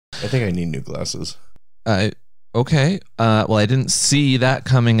I think I need new glasses. Okay. Well, I didn't see that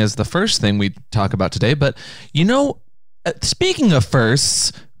coming as the first thing we talk about today. But, speaking of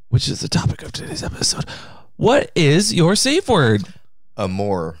firsts, which is the topic of today's episode, what is your safe word?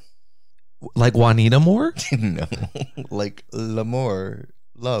 Amor. Like Juanita Moore? No. Like l'amour.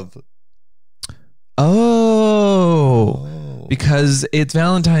 Love. Oh. Because it's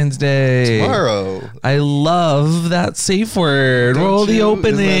Valentine's Day. Tomorrow. I love that safe word. Don't Roll the you?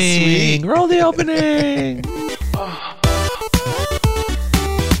 opening. Isn't that sweet? Roll the opening.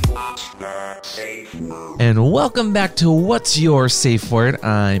 And welcome back to What's Your Safe Word?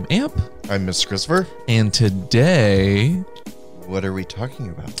 I'm Amp. I'm Mr. Christopher. And today, what are we talking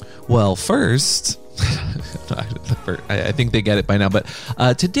about? well, first, I think they get it by now, but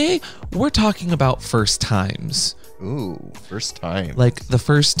today we're talking about first times. Ooh, first time. Like the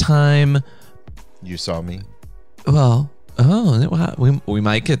first time. You saw me? Well, we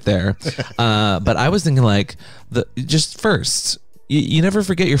might get there. But I was thinking like just first. You never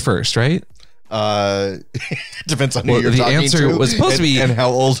forget your first, right? Depends on who you're the talking to. answer was supposed to be and how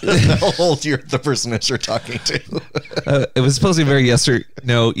old the person is you're talking to. It was supposed to be a very yes or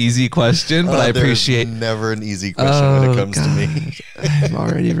no easy question, but I appreciate never an easy question when it comes to me. I'm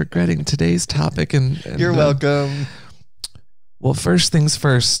already regretting today's topic, and you're welcome. Well, first things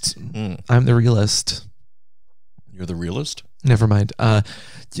first. I'm the realist. You're the realist? Never mind.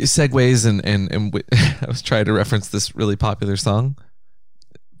 Segues and I was trying to reference this really popular song.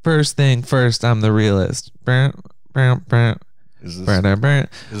 First thing first, I'm the realist. We don't have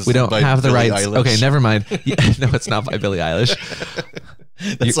the rights. Eilish? Okay, never mind. Yeah, no, it's not by Billie Eilish.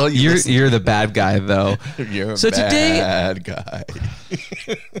 You're the bad guy, though. You're a today, bad guy.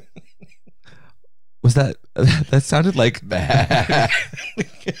 Was that sounded like bad?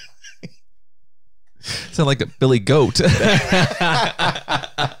 Sound like a Billy Goat.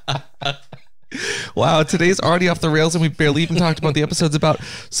 Wow, today's already off the rails and we barely even talked about the episode's about.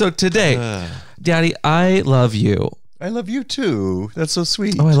 So today, Daddy, I love you. I love you too. That's so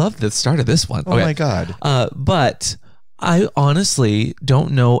sweet. Oh, I love the start of this one. Oh my God. But I honestly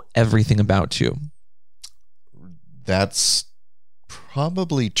don't know everything about you. That's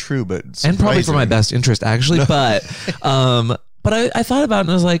probably true, but surprising. And probably for my best interest, actually. No. But I thought about it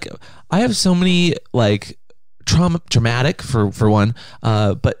and I was like, I have so many like traumatic for one,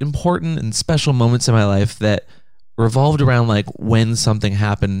 but important and special moments in my life that revolved around like when something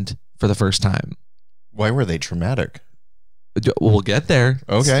happened for the first time. Why were they traumatic? We'll get there.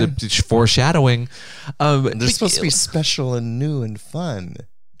 Okay. It's foreshadowing. They're supposed to be special and new and fun.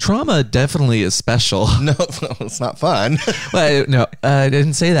 Trauma definitely is special. No, it's not fun. No, I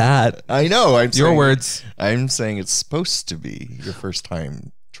didn't say that. I know. Your words. I'm saying it's supposed to be your first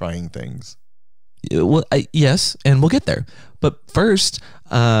time trying things. Well, yes, and we'll get there. But first,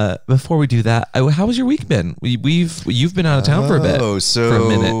 before we do that, how has your week been? You've been out of town for a bit. Oh, so for a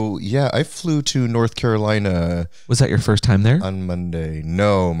minute. Yeah, I flew to North Carolina. Was that your first time there? On Monday.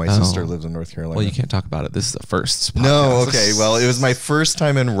 No, my sister lives in North Carolina. Well, you can't talk about it. This is the first podcast. No, okay. Well, it was my first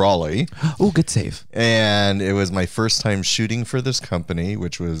time in Raleigh. Oh, good save. And it was my first time shooting for this company,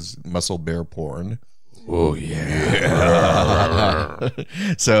 which was Muscle Bear Porn. Oh, yeah.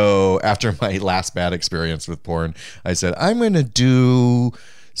 So after my last bad experience with porn, I said, I'm going to do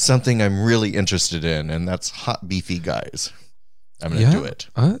something I'm really interested in, and that's hot, beefy guys. I'm going to do it.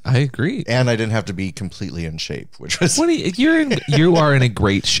 I agree. And I didn't have to be completely in shape, which was... You are in a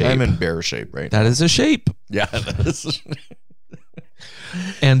great shape. I'm in bear shape right now. That is a shape. Yeah, that is.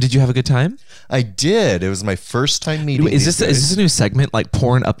 And did you have a good time? I did. It was my first time meeting Is this a new segment, like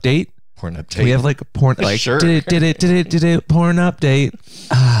porn update? Porn update. Can we have like a porn, like sure. did it porn update.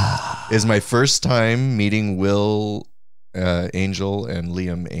 Is my first time meeting Will Angel and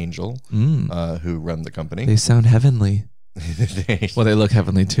Liam Angel, who run the company. They sound heavenly. Well, they look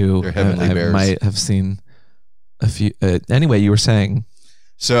heavenly too. They're heavenly bears. I might have seen a few. Anyway, you were saying.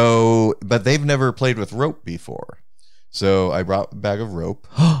 So, but they've never played with rope before. So I brought a bag of rope.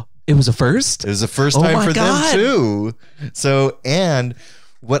 It was a first? It was the first time for them too. So, and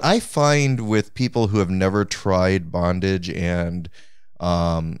what I find with people who have never tried bondage and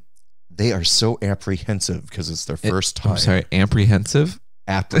they are so apprehensive because it's their first time. I'm sorry, apprehensive?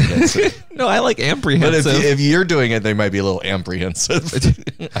 Apprehensive. No, I like apprehensive. But if you're doing it, they might be a little apprehensive.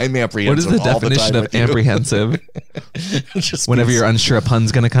 I'm apprehensive. What is the definition of apprehensive? Just whenever you're unsure a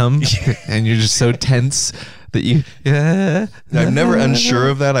pun's going to come and you're just so tense that you... I'm never unsure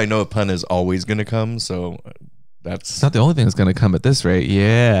of that. I know a pun is always going to come, so... It's not the only thing that's going to come at this rate.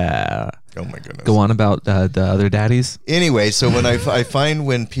 Yeah. Oh my goodness. Go on about the other daddies. Anyway, so when I find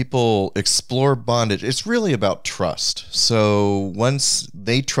when people explore bondage, it's really about trust. So once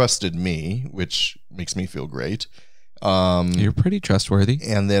they trusted me, which makes me feel great. You're pretty trustworthy.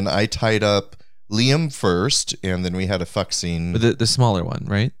 And then I tied up Liam first, and then we had a fuck scene. The smaller one,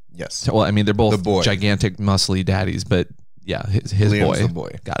 right? Yes. Well, I mean, they're both gigantic, muscly daddies, but yeah, his Liam's boy. the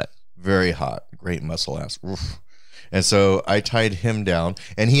boy. Got it. Very hot. Great muscle ass. Oof. And so I tied him down,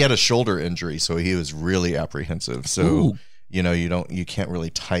 and he had a shoulder injury, so he was really apprehensive. So, Ooh. you can't really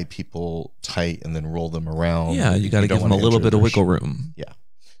tie people tight and then roll them around. Yeah, you got to give him a little bit of wiggle room. Yeah.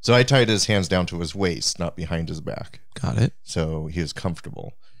 So I tied his hands down to his waist, not behind his back. Got it. So he was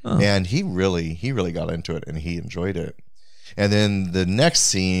comfortable. Oh. And he really got into it, and he enjoyed it. And then the next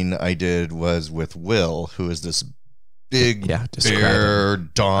scene I did was with Will, who is this big bear,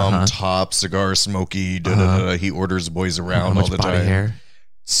 dom, top, cigar smoky, he orders boys around all the time. Hair.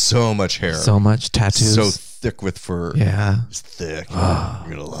 So much hair. So much tattoos. So thick with fur. Yeah. It's thick. You're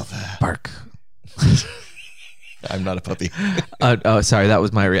going to love that. Bark. I'm not a puppy. Sorry. That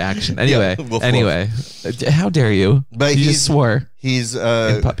was my reaction. Anyway. Yeah, how dare you? But you just swore. He's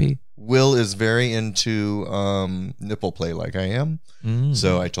puppy. Will is very into nipple play like I am.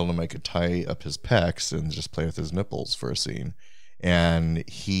 So I told him I could tie up his pecs and just play with his nipples for a scene. And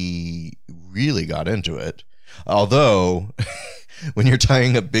he really got into it. Although when you're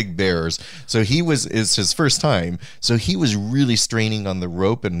tying up big bears, so is his first time. So he was really straining on the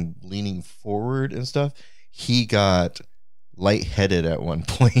rope and leaning forward and stuff. He got lightheaded at one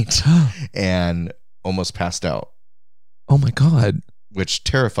point and almost passed out. Oh my God. Which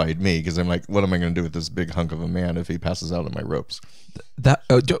terrified me because I'm like, what am I going to do with this big hunk of a man if he passes out on my ropes?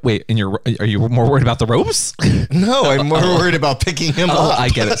 Wait, are you more worried about the ropes? No, I'm more worried about picking him up. I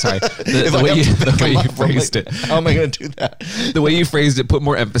get it. Sorry. The way you phrased it. How am I going to do that? The way you phrased it put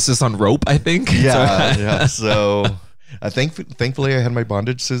more emphasis on rope, I think. Yeah. So thankfully, I had my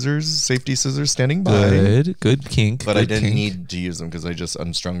bondage scissors, safety scissors standing by. Good kink. But I didn't need to use them because I just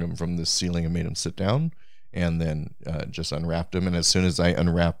unstrung him from the ceiling and made him sit down. And then just unwrapped him. And as soon as I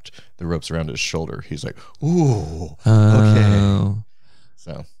unwrapped the ropes around his shoulder, he's like, ooh, okay.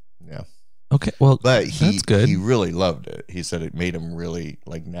 So, yeah. Okay, well, but that's good. He really loved it. He said it made him really,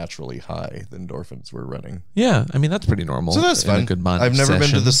 naturally high. The endorphins were running. Yeah, I mean, that's pretty normal. So that's fun. A good I've never been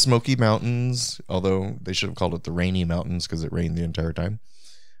to the Smoky Mountains, although they should have called it the Rainy Mountains because it rained the entire time.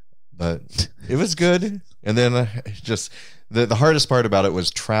 But it was good. And then just... The hardest part about it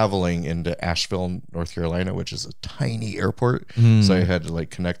was traveling into Asheville, North Carolina, which is a tiny airport. So I had to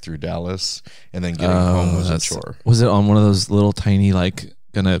connect through Dallas, and then getting home was a chore. Was it on one of those little tiny,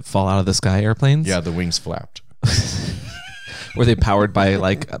 gonna fall out of the sky airplanes? Yeah, the wings flapped. Were they powered by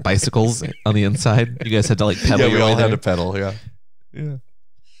bicycles on the inside? You guys had to pedal. Yeah, we all had to pedal. Yeah.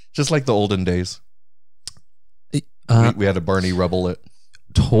 Just like the olden days. We had to Barney Rubble it.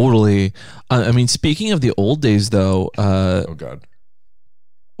 Totally. I mean, speaking of the old days, though. Oh God.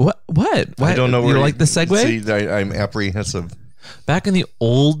 What? I don't know. You like the segue? See, I'm apprehensive. Back in the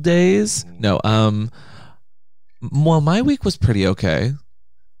old days, no. Well, my week was pretty okay.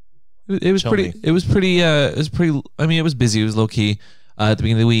 It was pretty. It was pretty. I mean, it was busy. It was low key. At the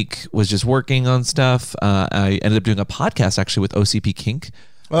beginning of the week, was just working on stuff. I ended up doing a podcast actually with OCP Kink.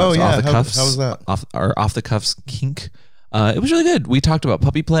 Oh yeah, off the cuffs, how was that? Off the cuffs kink. It was really good. We talked about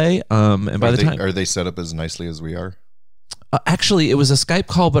puppy play. And by the time, are they set up as nicely as we are? Actually, it was a Skype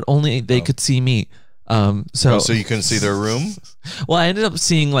call, but only they could see me. So you couldn't see their room? Well, I ended up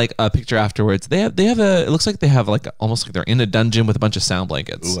seeing a picture afterwards. They have it looks like they have almost like they're in a dungeon with a bunch of sound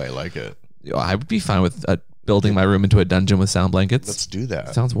blankets. Ooh, I like it. I would be fine with building my room into a dungeon with sound blankets. Let's do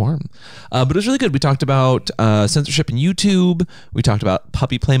that. Sounds warm. But it was really good. We talked about censorship in YouTube. We talked about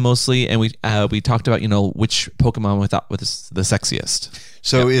puppy play mostly, and we talked about which Pokemon was the sexiest.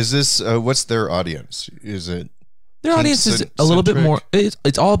 So is this what's their audience? Is it their audience is a little bit more?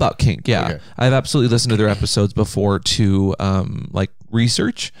 It's all about kink. Yeah, okay. I've absolutely listened to their episodes before to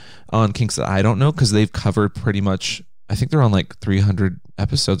research on kinks that I don't know because they've covered pretty much. I think they're on 300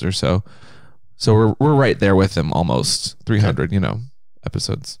 episodes or so. So we're right there with them, almost 300,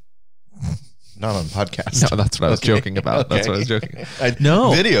 episodes. Not on podcast. No, that's what I was joking about. Okay. That's what I was joking. No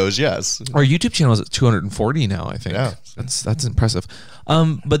videos, yes. Our YouTube channel is at 240 now. I think. Yeah, that's impressive.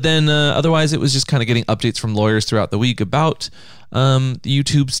 But then otherwise, it was just kind of getting updates from lawyers throughout the week about the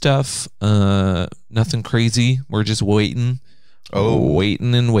YouTube stuff. Nothing crazy. We're just waiting.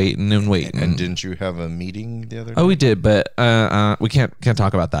 Waiting. And didn't you have a meeting the other day? Oh, we did, but we can't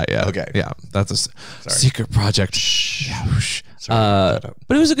talk about that yet. Okay. Yeah, that's a secret project. Shh. Yeah,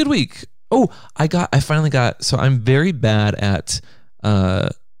 but it was a good week. Oh, I finally got, so I'm very bad at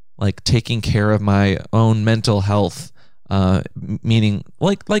like taking care of my own mental health, meaning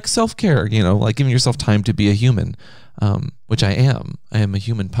like self-care, like giving yourself time to be a human, which I am. I am a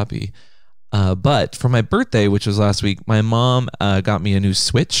human puppy. But for my birthday, which was last week, my mom got me a new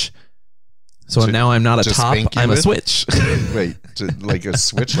Switch. So now I'm not a top, I'm a Switch. Wait, like a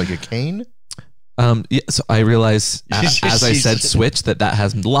Switch, like a cane? Yeah, so I realize as I said Switch that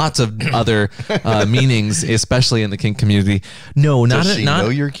has lots of other meanings, especially in the kink community. No, Does she know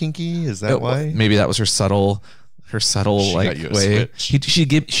you're kinky? Is that why? Maybe that was her subtle like way. She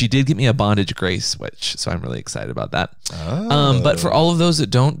did get me a Bondage Gray Switch, so I'm really excited about that. But for all of those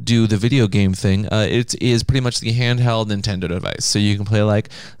that don't do the video game thing, it is pretty much the handheld Nintendo device, so you can play like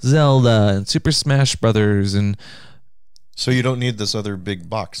Zelda and Super Smash Brothers, and so you don't need this other big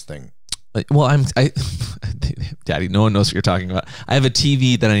box thing. Well, Daddy, no one knows what you're talking about. I have a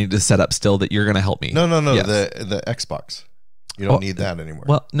TV that I need to set up still that you're going to help me. No. Yes. The Xbox. You don't need that anymore.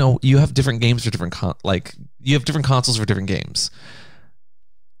 Well, no, you have different games for different you have different consoles for different games.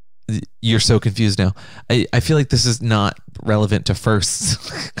 You're so confused now. I feel like this is not relevant to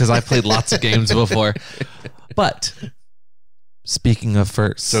firsts because I've played lots of games before. But speaking of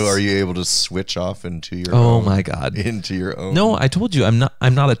firsts, so are you able to switch off into your own? Oh my God, into your own? No, I told you I'm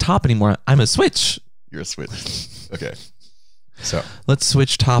not a top anymore. I'm a Switch. You're a Switch. Okay. So let's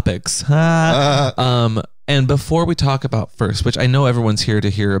switch topics. And before we talk about first, which I know everyone's here to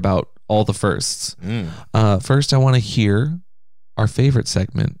hear about all the firsts. First, I want to hear our favorite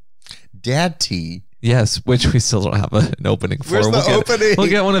segment, Dad Tea. Yes, which we still don't have an opening for. Where's the opening? We'll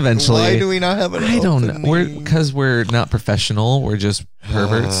get one eventually. Why do we not have an opening? I don't know. Because we're not professional. We're just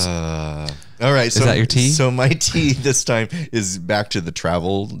perverts. All right. Is that your tea? So my tea this time is back to the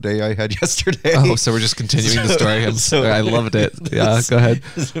travel day I had yesterday. Oh, so we're just continuing the story. I loved it. Yeah, go ahead.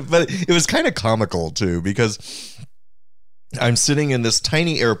 But it was kind of comical too, because I'm sitting in this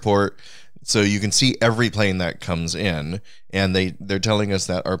tiny airport. So you can see every plane that comes in, and they're telling us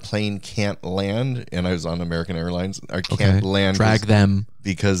that our plane can't land. And I was on American Airlines. I can't land. Drag them.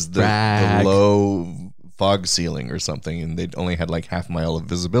 Because the low fog ceiling or something, and they only had like half a mile of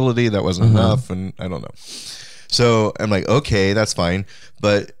visibility. That wasn't enough, and I don't know. So I'm like, okay, that's fine.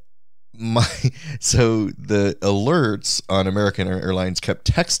 But so the alerts on American Airlines kept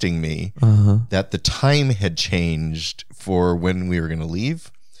texting me that the time had changed for when we were going to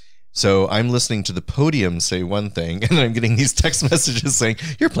leave. So I'm listening to the podium say one thing, and I'm getting these text messages saying,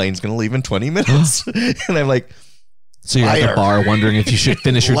 your plane's going to leave in 20 minutes. And I'm like, so you're at the bar wondering if you should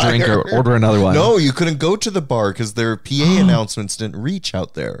finish your drink or order another one. No, you couldn't go to the bar because their PA announcements didn't reach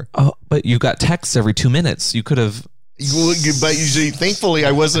out there. Oh, but you got texts every 2 minutes. You could have. But usually, thankfully,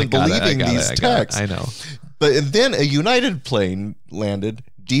 I wasn't believing these texts. I know. But then a United plane landed,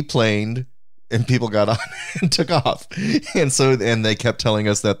 deplaned, and people got on and took off. And they kept telling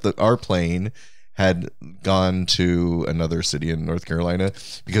us that our plane had gone to another city in North Carolina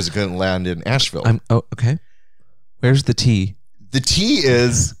because it couldn't land in Asheville. Okay. Where's the tea? The tea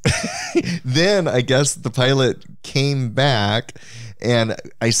is then I guess the pilot came back, and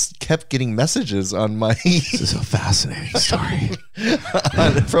I kept getting messages on my This is a fascinating story.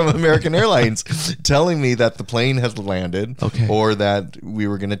 From American Airlines telling me that the plane has landed, or that we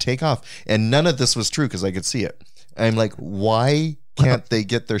were going to take off. And none of this was true because I could see it. I'm like, why can't they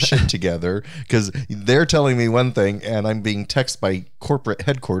get their shit together? Because they're telling me one thing, and I'm being texted by corporate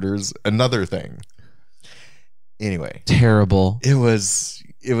headquarters another thing. Anyway, terrible. It was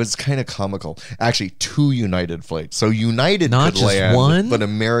kind of comical. Actually, 2 United flights. So United not could just land, one? But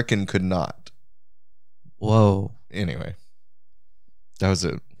American could not. Whoa. Anyway, that was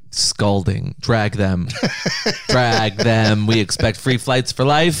it. Scalding. Drag them. Drag them. We expect free flights for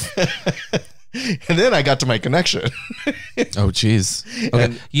life. And then I got to my connection. Oh, geez.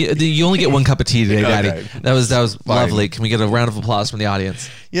 Okay. You only get one cup of tea today, Daddy. Okay. That was lovely. Can we get a round of applause from the audience?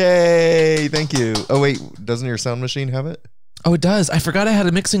 Yay. Thank you. Oh, wait. Doesn't your sound machine have it? Oh, it does. I forgot I had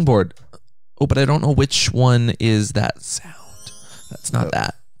a mixing board. Oh, but I don't know which one is that sound. That's not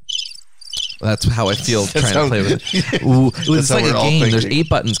that. That's how I feel trying to play with it. Ooh, it's like a game. There's 8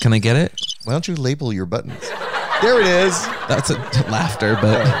 buttons. Can I get it? Why don't you label your buttons? There it is. That's a laughter,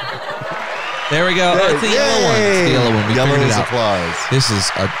 but... There we go. It's the yellow one. It's the yellow one. We figured it out. Applause. This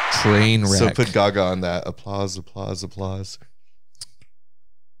is a train wreck. So put Gaga on that. Applause, applause, applause.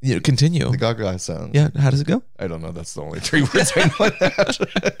 Yeah, continue. The Gaga sound. Yeah. How does it go? I don't know. That's the only 3 words I know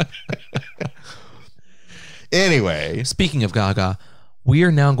that. Anyway. Speaking of Gaga, we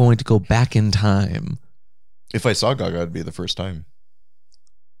are now going to go back in time. If I saw Gaga, it'd be the first time.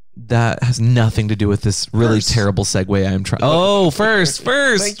 that has nothing to do with this really terrible segue I'm trying. Oh, first.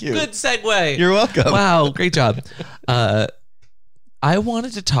 Thank you. Good segue. You're welcome. Wow, great job. I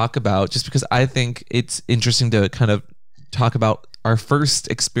wanted to talk about, just because I think it's interesting to kind of talk about our first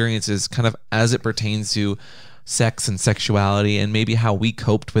experiences kind of as it pertains to sex and sexuality, and maybe how we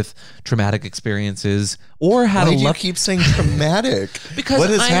coped with traumatic experiences, or how Why to do you keep saying traumatic? Because what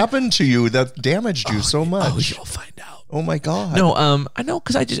has happened to you that damaged you so much? Oh, you'll find out. Oh my God. No, I know,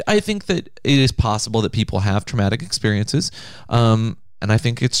 because I think that it is possible that people have traumatic experiences. And I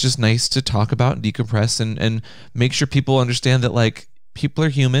think it's just nice to talk about and decompress and make sure people understand that, like, people are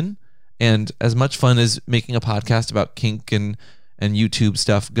human, and as much fun as making a podcast about kink and YouTube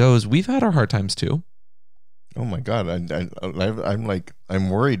stuff goes, we've had our hard times too. Oh my God. I'm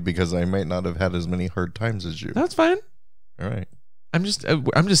worried because I might not have had as many hard times as you. That's fine. All right. I'm just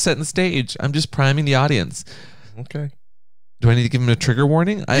setting the stage. I'm just priming the audience. Okay. Do I need to give him a trigger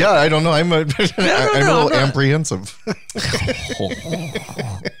warning? I don't know. I'm a little apprehensive.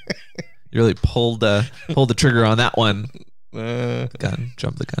 You really pulled the trigger on that one.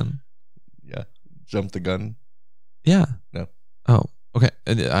 Jump the gun. Yeah. Jump the gun. Yeah. No. Oh, okay.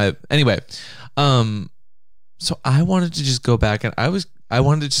 Anyway, so I wanted to just go back, and I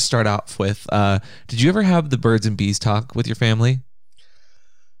wanted to start off with, did you ever have the birds and bees talk with your family?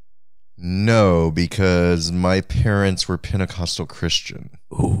 No, because my parents were Pentecostal Christian.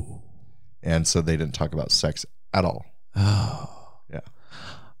 Ooh. And so they didn't talk about sex at all. Oh. Yeah.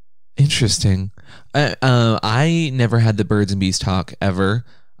 Interesting. I never had the birds and bees talk ever,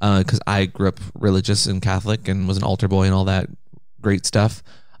 because I grew up religious and Catholic and was an altar boy and all that great stuff.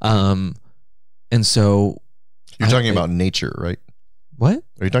 And so... You're talking about nature, right? What?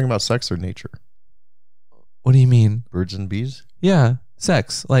 Are you talking about sex or nature? What do you mean? Birds and bees? Yeah,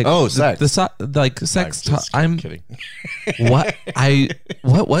 sex. Like sex. Like sex. I'm kidding. What?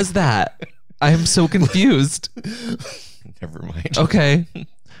 What was that? I'm so confused. Never mind. Okay.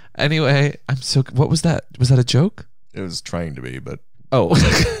 Anyway, what was that? Was that a joke? It was trying to be, but oh.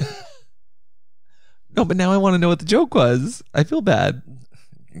 No, but now I want to know what the joke was. I feel bad.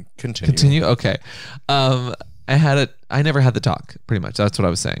 Continue. Okay. I never had the talk, pretty much. That's what I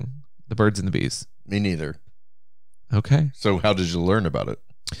was saying. The birds and the bees. Me neither. Okay. So how did you learn about it?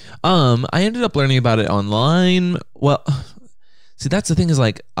 I ended up learning about it online. Well, see, that's the thing, is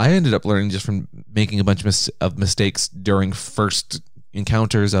like, I ended up learning just from making a bunch of mistakes during first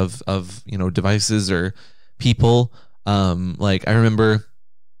encounters of devices or people. Like, I remember...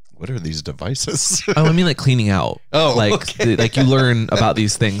 What are these devices? Oh, I mean, like cleaning out. Oh, like, okay. Like you learn about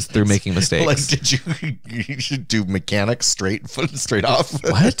these things through making mistakes. Like, did you should do mechanics straight off?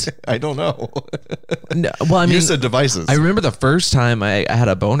 What? I don't know. No, well, I mean, you said devices. I remember the first time I had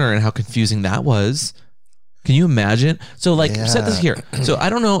a boner and how confusing that was. Can you imagine? So, like, set this here. So,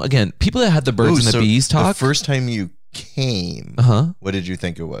 I don't know. Again, people that had the birds and the bees talk. The first time you came, what did you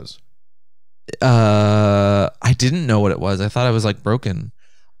think it was? I didn't know what it was. I thought I was like broken.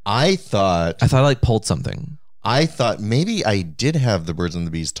 I thought I like pulled something. I thought maybe I did have the birds and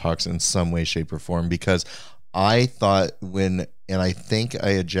the bees talks in some way, shape, or form, because I thought I think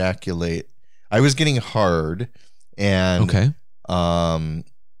I ejaculate. I was getting hard, and I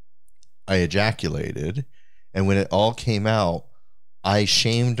ejaculated, and when it all came out, I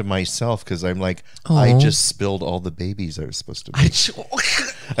shamed myself because I'm like, I just spilled all the babies I was supposed to be.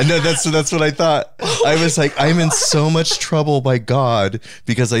 I know that's what I thought. I was like, I'm in so much trouble by God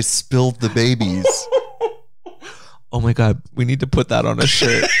because I spilled the babies. Oh my God, we need to put that on a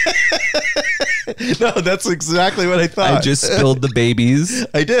shirt. No, that's exactly what I thought. I just spilled the babies.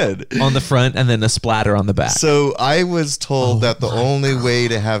 I did. On the front and then a splatter on the back. So I was told that the only way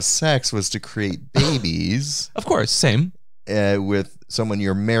to have sex was to create babies. Of course, same. With someone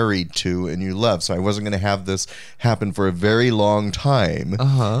you're married to and you love. So I wasn't going to have this happen for a very long time.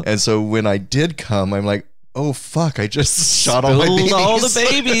 And so when I did come, I'm like, oh fuck, I just shot all my babies. All the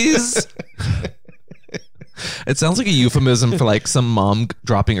babies. It sounds like a euphemism for like some mom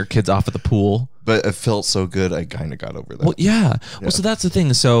dropping her kids off at the pool. But it felt so good, I kind of got over that. Well, yeah. Well, so that's the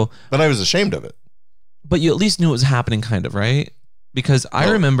thing. But I was ashamed of it. But you at least knew it was happening, kind of, right? Because I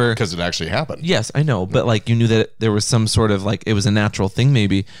remember... Because it actually happened. Yes, I know. But like you knew that there was some sort of like, it was a natural thing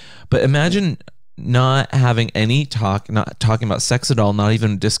maybe. But imagine not having any talk, not talking about sex at all, not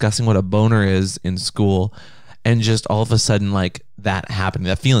even discussing what a boner is in school. And just all of a sudden like that happening,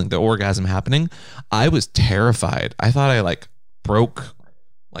 that feeling, the orgasm happening. I was terrified. I thought I like broke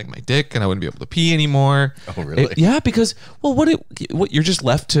like my dick and I wouldn't be able to pee anymore. Oh, really? Yeah, because, well, what you're just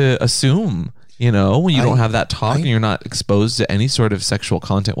left to assume... when you don't have that talk and you're not exposed to any sort of sexual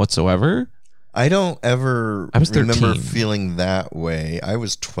content whatsoever. I don't ever I was 13. remember feeling that way. I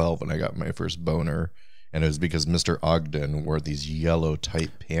was 12 when I got my first boner, and it was because Mr. Ogden wore these yellow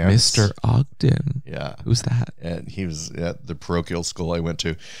tight pants. Mr. Ogden. Yeah. Who's that? And he was at the parochial school I went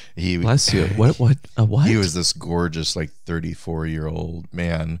to. Bless you. What? He was this gorgeous, like 34-year-old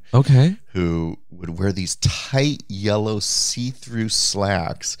man. Okay. Who would wear these tight yellow see-through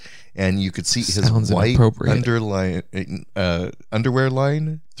slacks, and you could see his white underwear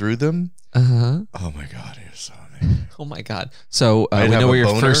line through them. Oh my God, he was so amazing. Oh my God. So we know where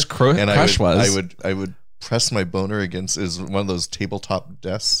your first crush was. I would press my boner against one of those tabletop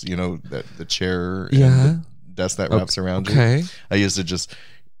desks, the chair and the desk that wraps around you. I used to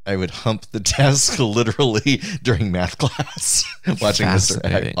I would hump the desk literally during math class, watching Mr.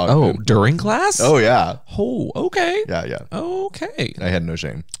 Ogden. Oh, during class? Oh, yeah. Oh, okay. Yeah. Okay. I had no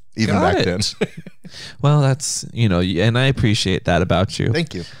shame, even back then. Well, that's, and I appreciate that about you.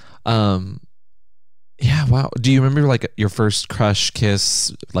 Thank you. Yeah, wow. Do you remember like your first crush,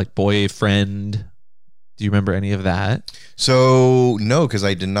 kiss, like boyfriend? Do you remember any of that? So, no, because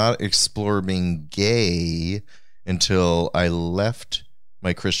I did not explore being gay until I left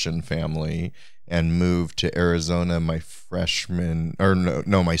my Christian family and moved to Arizona my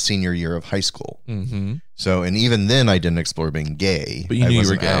senior year of high school. Mm-hmm. So, and even then I didn't explore being gay. But you knew you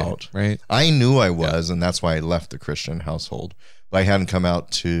were gay, right? I knew I was, and that's why I left the Christian household. But I hadn't come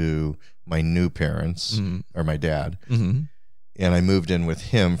out to my new parents or my dad. Mm-hmm. And I moved in with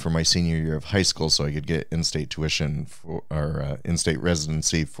him for my senior year of high school so I could get in-state tuition or in-state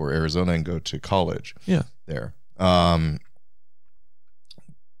residency for Arizona and go to college there.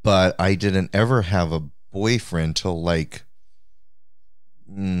 But I didn't ever have a boyfriend till like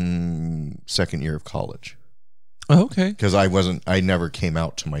second year of college. Oh, okay. Because I never came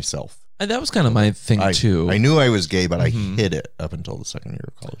out to myself. That was kind of my thing too. I knew I was gay, but I hid it up until the second year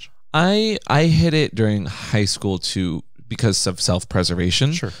of college. I hid it during high school too because of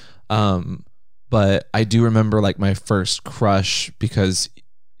self-preservation. Sure. But I do remember like my first crush because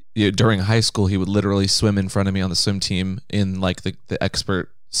during high school he would literally swim in front of me on the swim team in like the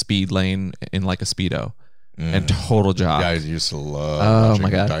expert speed lane in like a Speedo and total jock. Guys used to love my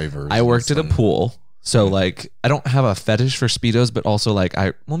God. divers. I worked at a pool. So like I don't have a fetish for Speedos, but also like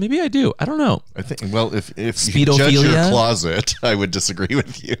maybe I do. I don't know. I think if you judge your closet, I would disagree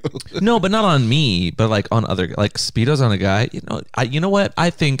with you. No, but not on me, but like on other like Speedos on a guy. You know what?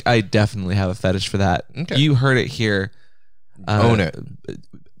 I think I definitely have a fetish for that. Okay. You heard it here. Own it.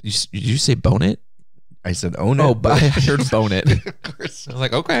 Did you say bone it? I said own it. Oh, but I heard bone it. Of course. I was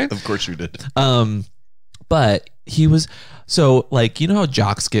like, okay. Of course you did. But he was so like, you know how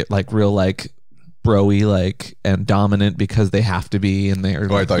jocks get like real like bro-y like and dominant because they have to be and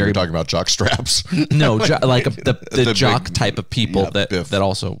they're I thought you were talking about jock straps. No, like the jock big, type of people biff. that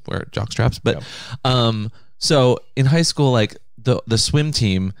also wear jock straps. But so in high school, like the swim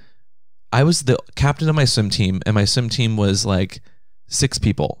team, I was the captain of my swim team, and my swim team was like 6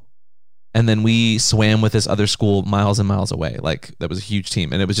 people. And then we swam with this other school miles and miles away. Like that was a huge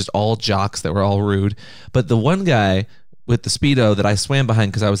team, and it was just all jocks that were all rude. But the one guy with the Speedo that I swam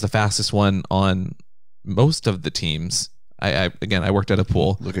behind because I was the fastest one on most of the teams. I worked at a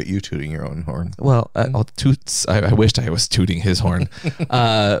pool. Look at you tooting your own horn. Well, I'll toot. I wished I was tooting his horn.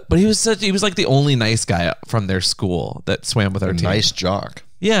 But he was like the only nice guy from their school that swam with our team. Nice jock.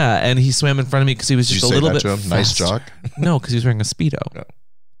 Yeah, and he swam in front of me because he was just a little bit faster. Nice jock. No, because he was wearing a Speedo. No.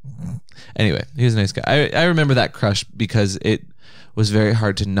 Anyway, he was a nice guy. I remember that crush because it was very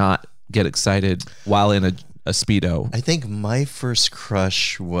hard to not get excited while in a Speedo. I think my first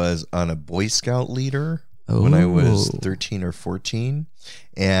crush was on a Boy Scout leader when I was 13 or 14.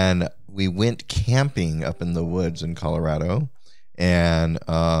 And we went camping up in the woods in Colorado. And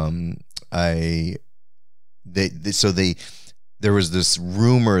there was this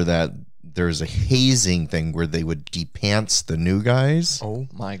rumor that there's a hazing thing where they would de-pants the new guys. Oh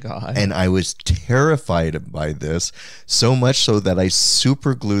my God. And I was terrified by this, so much so that I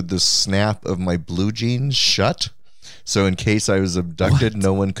super glued the snap of my blue jeans shut. So in case I was abducted,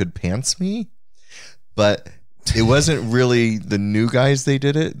 no one could pants me. But it wasn't really the new guys they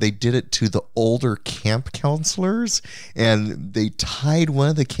did it. They did it to the older camp counselors. And they tied one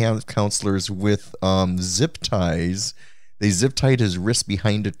of the camp counselors with zip ties. They zip tied his wrist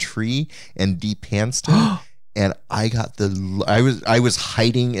behind a tree and de-pantsed him. And I was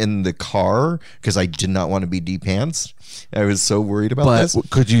hiding in the car because I did not want to be de-pantsed. I was so worried about this.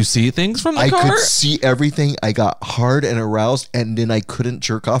 Could you see things from the car? I could see everything. I got hard and aroused, and then I couldn't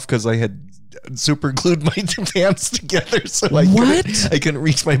jerk off because I had super glued my pants together, so I couldn't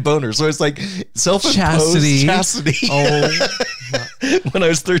reach my boner. So it's like self-imposed chastity. Oh, when I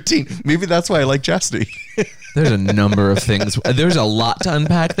was 13. Maybe that's why I like chastity. There's a number of things. There's a lot to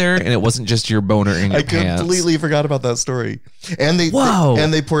unpack there, and it wasn't just your boner in your pants. I completely forgot about that story. And they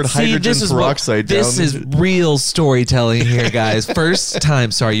poured See, hydrogen peroxide down. This is real storytelling here, guys. First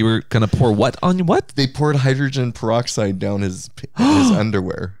time. Sorry, you were gonna pour what on what? They poured hydrogen peroxide down his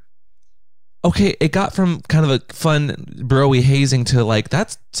underwear. Okay, it got from kind of a fun broy hazing to like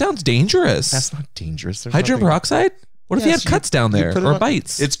that sounds dangerous. That's not dangerous. Hydrogen peroxide? What if he had cuts down there or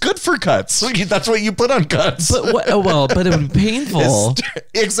bites? It's good for cuts. That's what you put on cuts. But but it would be painful.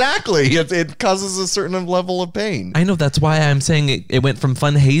 Exactly. It causes a certain level of pain. I know, that's why I'm saying it went from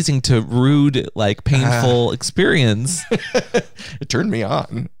fun hazing to rude, like painful experience. It turned me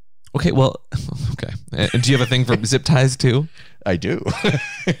on. Okay, well, okay. And do you have a thing for zip ties too? I do.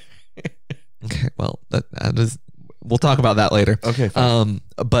 Okay, well, that is. We'll talk about that later. Okay. Fine.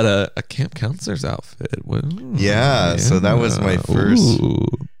 But a camp counselor's outfit. Yeah. So that was my first.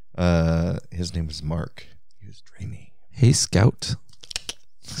 His name was Mark. He was dreamy. Hey, Scout.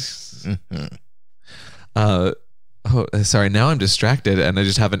 Mm-hmm. Sorry. Now I'm distracted, and I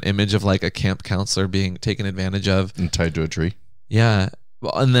just have an image of like a camp counselor being taken advantage of and tied to a tree. Yeah,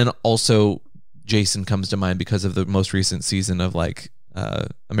 and then also Jason comes to mind because of the most recent season of like.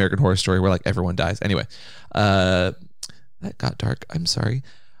 American Horror Story where like everyone dies. Anyway, that got dark. I'm sorry.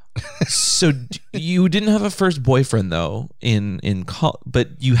 So you didn't have a first boyfriend though in college,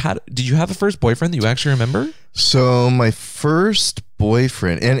 but did you have a first boyfriend that you actually remember? So my first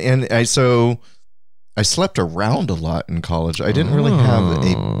boyfriend, and I slept around a lot in college. I didn't really have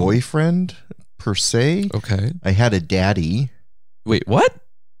a boyfriend per se. Okay. I had a daddy. Wait, what?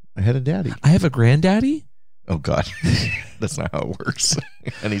 I had a daddy. I have a granddaddy? Oh God. That's not how it works.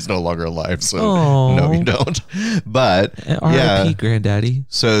 And he's no longer alive, so no, you don't. But R.I.P. Granddaddy.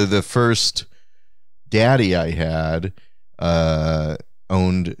 So the first daddy I had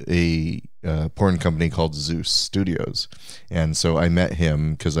owned a porn company called Zeus Studios, and so I met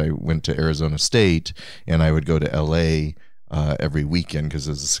him because I went to Arizona State, and I would go to L.A. Every weekend because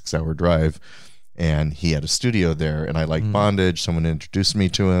it was a 6-hour drive. And he had a studio there, and I liked bondage. Someone introduced me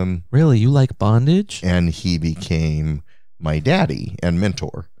to him. Really? You like bondage? And he became my daddy and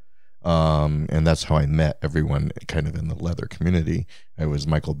mentor. And that's how I met everyone kind of in the leather community. I was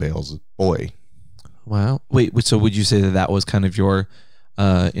Michael Bale's boy. Wow. Wait, so would you say that was kind of your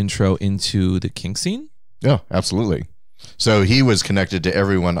intro into the kink scene? Yeah, absolutely. So he was connected to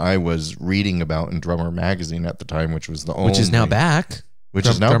everyone I was reading about in Drummer Magazine at the time, which was the only... Which is now back.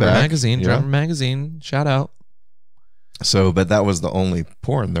 Drummer Magazine, yeah. Drummer Magazine, shout out. So, but that was the only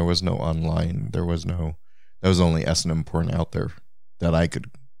porn. There was no online. There was only S&M porn out there that I could.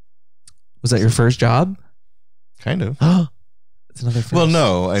 Was that your first job? Kind of. It's another first. Well,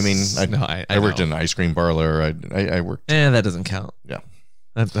 no. I mean, I worked know. in an ice cream parlor. I worked. That doesn't count. Yeah.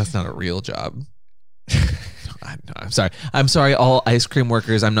 That's not a real job. I'm sorry. I'm sorry, all ice cream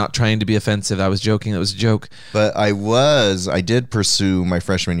workers. I'm not trying to be offensive. I was joking. That was a joke. But I did pursue my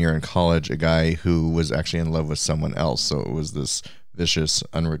freshman year in college a guy who was actually in love with someone else. So it was this vicious,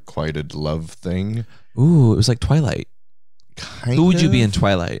 unrequited love thing. Ooh, it was like Twilight. Who would you be in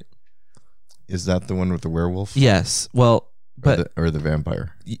Twilight? Is that the one with the werewolf? Yes. Well, but or the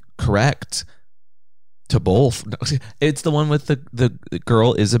vampire. Correct. To both. It's the one with the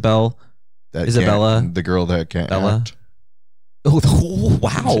girl Isabella. The girl that can't act. Oh,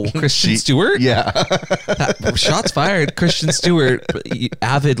 wow. Kristen Stewart? Yeah. Shots fired. Kristen Stewart,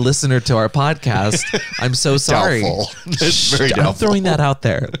 avid listener to our podcast. I'm so sorry. It's very doubtful. I'm throwing that out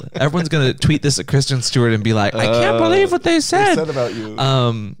there. Everyone's going to tweet this at Kristen Stewart and be like, I can't believe what they said. About you.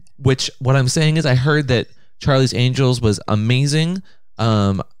 What I'm saying is I heard that Charlie's Angels was amazing.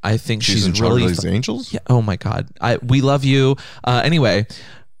 I think she's in really Charlie's Angels? Yeah. Oh my God. We love you. Anyway,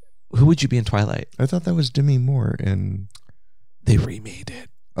 who would you be in Twilight? I thought that was Demi Moore and they remade it.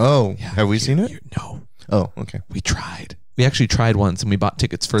 Oh, yeah, have we seen it? No. Oh, okay. We tried. We actually tried once, and we bought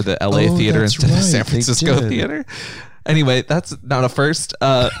tickets for the LA theater instead of San Francisco theater. Anyway, that's not a first.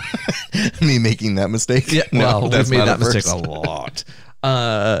 Me making that mistake? Yeah, no, we've made that mistake a lot.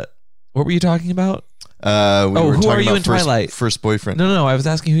 What were you talking about? Who are you in Twilight? First boyfriend. No. I was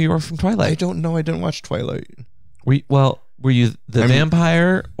asking who you were from Twilight. I don't know. I didn't watch Twilight. Were you the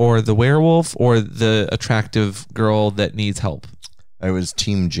vampire or the werewolf or the attractive girl that needs help? I was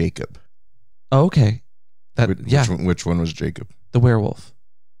Team Jacob. Oh, okay. Which one was Jacob? The werewolf.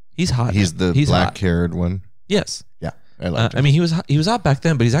 He's hot. He's the black-haired one. Yes. Yeah, I liked him. I mean, he was hot back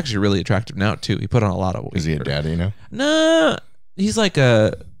then, but he's actually really attractive now too. He put on a lot of weight. Is he a daddy now? No, he's like I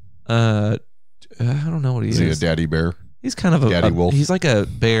don't know what he is. Is he a daddy bear? He's kind of daddy wolf. He's like a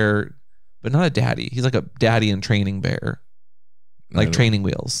bear, but not a daddy. He's like a daddy in training bear. like training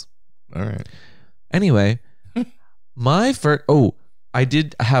wheels. All right. Anyway, my first, I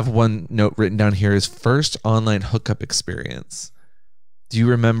did have one note written down here is first online hookup experience. Do you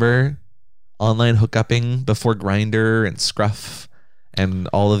remember online hookupping before Grindr and Scruff and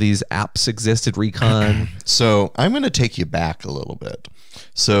all of these apps existed, Recon? So I'm going to take you back a little bit.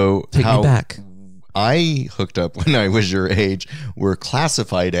 So take me back. I hooked up when I was your age were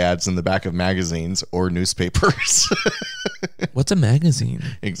classified ads in the back of magazines or newspapers. What's a magazine?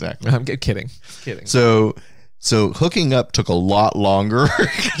 Exactly. I'm kidding. So hooking up took a lot longer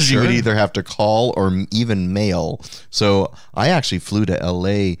because you would either have to call or even mail. So I actually flew to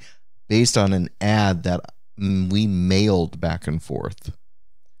LA based on an ad that we mailed back and forth.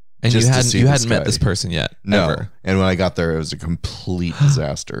 And you hadn't met this person yet? No. Ever. And when I got there, it was a complete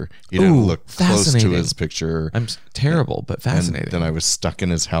disaster. He didn't look close to his picture. I'm terrible, but fascinating. And then I was stuck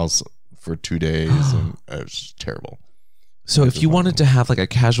in his house for 2 days, and it was terrible. So if you wanted to have like a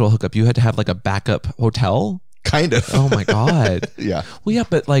casual hookup, you had to have like a backup hotel? Kind of. Oh my God. Yeah. Well, yeah,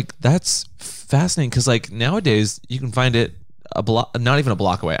 but like that's fascinating because like nowadays you can find it not even a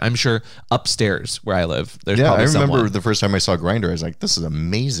block away. I'm sure upstairs where I live, there's probably I remember someone. the first time I saw Grindr, I was like, this is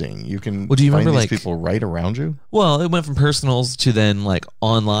amazing. You can do you find remember, these people right around you. Well, it went from personals to then like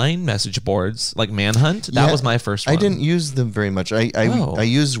online message boards, like Manhunt. That was my first one. I didn't use them very much. I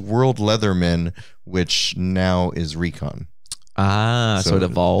used World Leatherman, which now is Recon. So it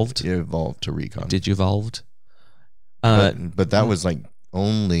evolved. It evolved to Recon. Did you evolved? But that was like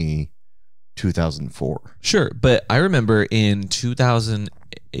only 2004. Sure, but I remember in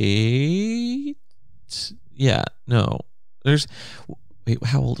 2008. Yeah, no. Wait,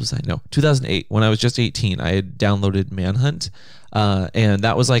 how old was I? No, 2008. When I was just 18, I had downloaded Manhunt, and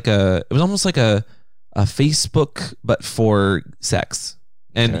that was like it was almost like a Facebook but for sex,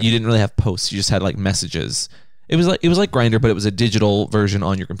 and you didn't really have posts. You just had like messages. It was like Grindr, but it was a digital version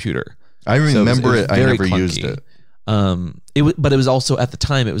on your computer. I remember it. I never used it. But it was also at the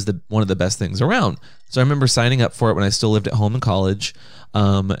time it was one of the best things around. So I remember signing up for it when I still lived at home in college.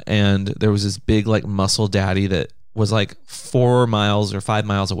 And there was this big like muscle daddy that was like 4 miles or 5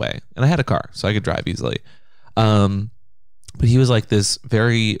 miles away, and I had a car, so I could drive easily. But he was like this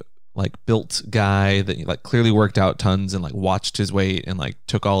very like built guy that like clearly worked out tons and like watched his weight and like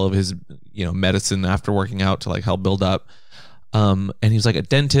took all of his medicine after working out to like help build up. And he was like a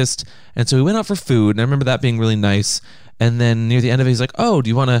dentist. And so we went out for food, and I remember that being really nice. And then near the end of it, he's like, oh, do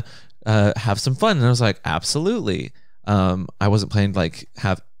you want to have some fun? And I was like, absolutely. I wasn't planning to like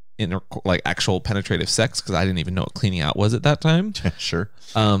have actual penetrative sex because I didn't even know what cleaning out was at that time. Sure.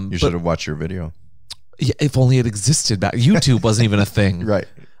 You should have watched your video. Yeah, if only it existed back. YouTube wasn't even a thing. Right.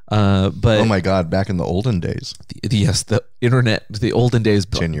 But oh my God, back in the olden days. Yes, the internet, the olden days.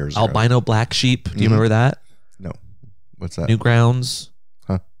 10 years albino ago. Black sheep. Do you remember that? No. What's that? Newgrounds.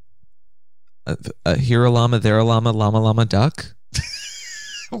 Huh? Here a llama, there a llama, llama llama duck.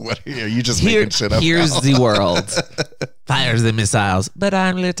 What are you just making shit up? Here's now? the world. Fires the missiles, but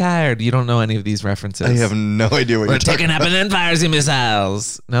I'm a little tired. You don't know any of these references. I have no idea what We're you're talking taking up and then fires the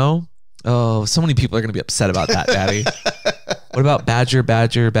missiles. No? Oh, so many people are going to be upset about that, Daddy. What about badger,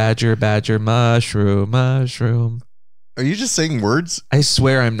 badger, badger, badger, mushroom, mushroom? Are you just saying words? I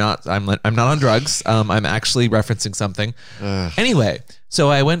swear I'm not on drugs. I'm actually referencing something. Anyway, so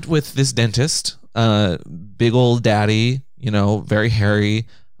I went with this dentist, big old daddy, very hairy,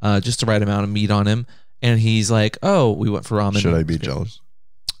 just the right amount of meat on him. And he's like, oh, we went for ramen. Should I be jealous?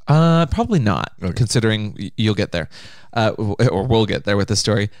 Probably not, considering you'll get there, or we'll get there with this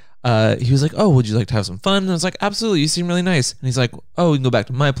story. He was like, oh, would you like to have some fun? And I was like, absolutely, you seem really nice. And he's like, oh, we can go back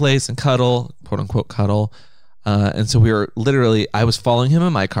to my place and cuddle, quote unquote cuddle. And so we were literally, I was following him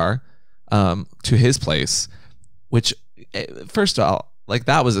in my car to his place, which first of all, like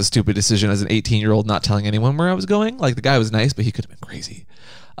that was a stupid decision as an 18-year-old not telling anyone where I was going. Like the guy was nice, but he could have been crazy.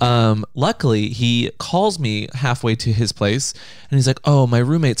 Luckily, he calls me halfway to his place and he's like, oh, my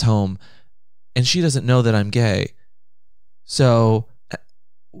roommate's home and she doesn't know that I'm gay. So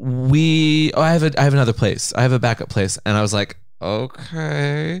I have another place. I have a backup place. And I was like,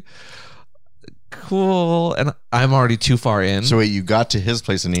 okay, cool. And I'm already too far in. So wait, you got to his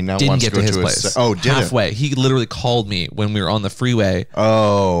place and he now Didn't wants get to go his to place. his... Oh, did halfway. He literally called me when we were on the freeway.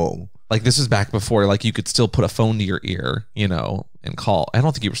 Oh. Like this was back before like you could still put a phone to your ear, and call. I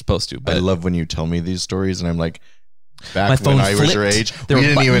don't think you were supposed to, but I love when you tell me these stories and I'm like, my back phone when I was your age, we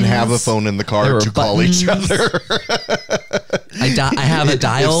didn't even have a phone in the car to call each other. I have a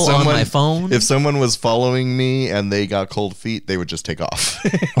dial on my phone. If someone was following me and they got cold feet, they would just take off.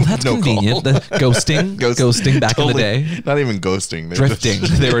 Oh, that's no convenient. Call. The ghosting back in the day. Not even ghosting. Drifting.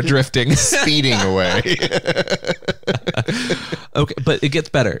 They were drifting. Speeding away. Okay, but it gets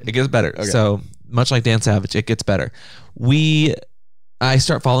better. It gets better. Okay. So much like Dan Savage, it gets better. I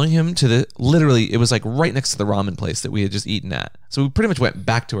start following him to literally, it was like right next to the ramen place that we had just eaten at. So we pretty much went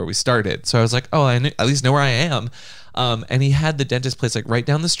back to where we started. So I was like, oh, I at least know where I am. And he had the dentist place like right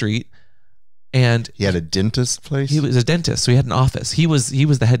down the street. And he had a dentist place? He was a dentist, so he had an office. He was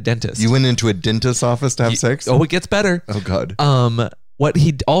the head dentist. You went into a dentist's office to have sex? Oh, it gets better. Oh, God. What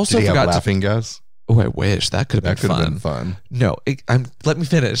he also Did he forgot have laughing gas? Oh, I wish that could have been fun. No, let me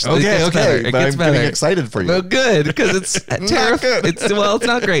finish. Okay, it better. Gets I'm better. getting excited for you. Oh, good, because it's terrifying. It's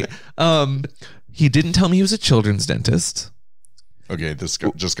not great. He didn't tell me he was a children's dentist. Okay, this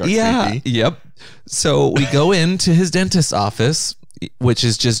just got creepy. Yep. So we go into his dentist's office, which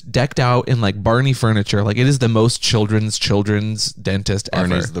is just decked out in like Barney furniture. Like it is the most children's dentist ever.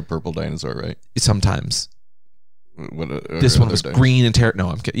 Barney's the purple dinosaur, right? Sometimes. This one was green and no,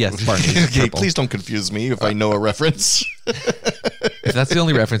 I'm kidding. Yes, Barney. Okay, please don't confuse me if I know a reference. If that's the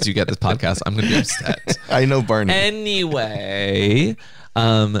only reference you get this podcast, I'm going to be upset. I know Barney. Anyway,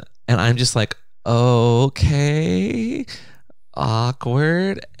 and I'm just like, okay,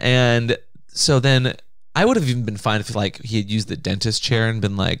 awkward. And so then I would have even been fine if like he had used the dentist chair and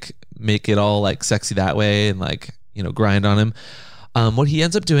been like, make it all like sexy that way and like, grind on him. What he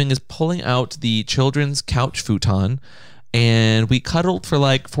ends up doing is pulling out the children's couch futon, and we cuddled for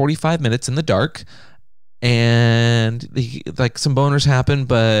like 45 minutes in the dark, and like some boners happened,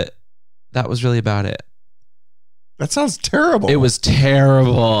 but that was really about it. That sounds terrible. It was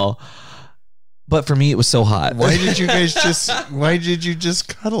terrible. But for me, it was so hot. Why did you just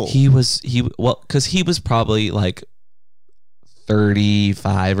cuddle? Because he was probably like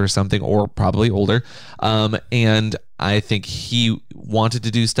 35 or something, or probably older. And I think he wanted to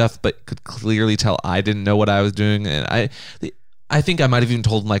do stuff, but could clearly tell I didn't know what I was doing. And I think I might have even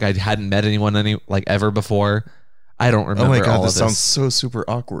told him like I hadn't met anyone ever before. I don't remember. Oh my God, all this of sounds so super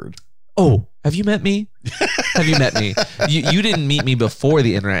awkward. Oh, have you met me? Have you met me? You didn't meet me before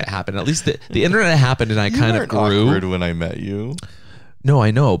the internet happened. At least the internet happened, and I kind of grew. Awkward when I met you. No, I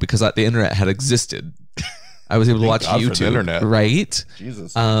know, because the internet had existed. I was able to watch YouTube. For the internet. Right?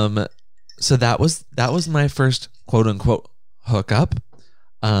 Jesus. So that was my first quote unquote hookup.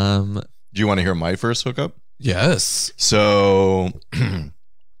 Do you want to hear my first hookup? Yes. So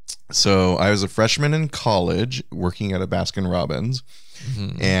I was a freshman in college working at a Baskin Robbins,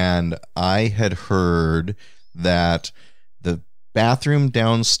 and I had heard that the bathroom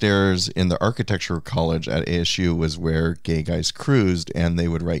downstairs in the architecture college at ASU was where gay guys cruised, and they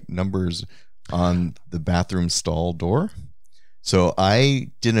would write numbers on the bathroom stall door. So I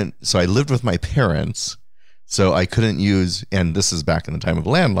lived with my parents, so I couldn't use, and this is back in the time of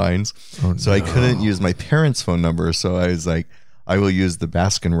landlines, I couldn't use my parents' phone number. So I was like, I will use the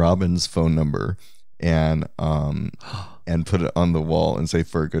Baskin Robbins phone number and put it on the wall and say,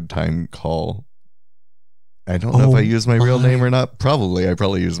 for a good time, call. I don't know if I used my real name or not. I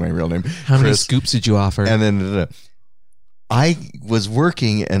probably used my real name. How many scoops did you offer? And then I was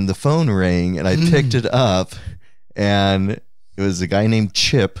working and the phone rang and I picked it up, and it was a guy named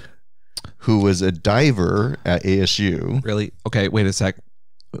Chip who was a diver at ASU. Really? Okay, wait a sec.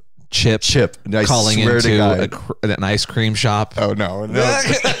 Chip. I calling into an ice cream shop. Oh, no.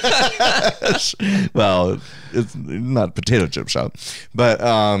 Well, it's not a potato chip shop. But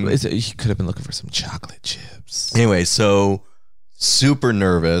he could have been looking for some chocolate chips. Anyway, so super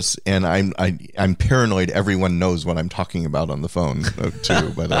nervous, and I'm paranoid everyone knows what I'm talking about on the phone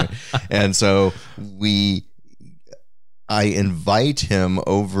too, by the way. And so I invite him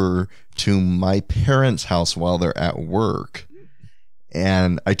over to my parents' house while they're at work.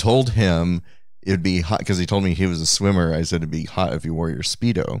 And I told him it'd be hot because he told me he was a swimmer. I said it'd be hot if you wore your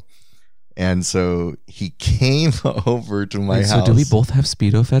Speedo. And so he came over to my house. So do we both have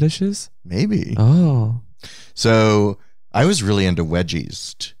Speedo fetishes? Maybe. Oh. So I was really into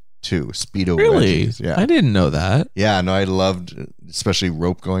wedgies too. Speedo wedgies. Yeah. I didn't know that. Yeah, no, I loved especially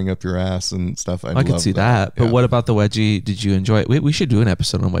rope going up your ass and stuff. I could see that. But what about the wedgie? Did you enjoy it? We should do an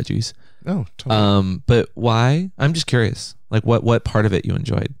episode on wedgies. Oh, totally. But why? I'm just curious. Like what part of it you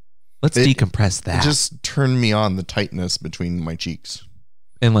enjoyed? Let's decompress that. It just turned me on, the tightness between my cheeks.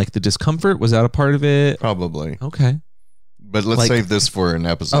 And like the discomfort, was that a part of it? Probably. Okay. But let's save this for an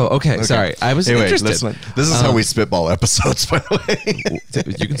episode. Oh, okay. Sorry. I was interested. This is how we spitball episodes, by the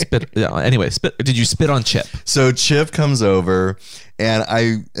way. You can spit. Anyway, did you spit on Chip? So Chip comes over, and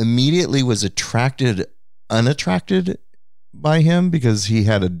I immediately was unattracted by him because he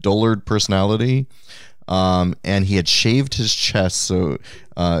had a dullard personality. And he had shaved his chest, so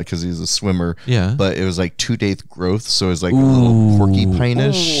because he's a swimmer. Yeah. But it was like 2-day growth, so it was like a little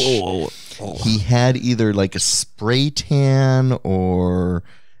porcupine-ish. He had either like a spray tan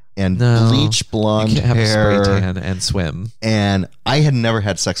and bleach blonde you can't hair. have a spray tan and swim. And I had never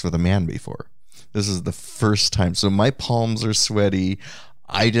had sex with a man before. This is the first time. So my palms are sweaty.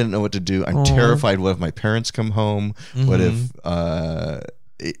 I didn't know what to do. I'm terrified. What if my parents come home? What if I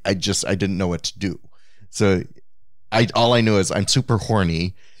didn't know what to do. So all I know is I'm super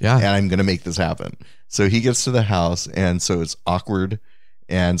horny and I'm going to make this happen. So he gets to the house and so it's awkward.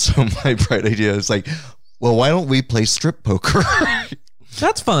 And so my bright idea is like, well, why don't we play strip poker?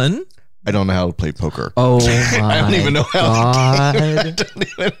 That's fun. I don't know how to play poker. Oh my I don't even know how. I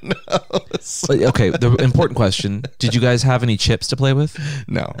don't even know. Okay, the important question: did you guys have any chips to play with?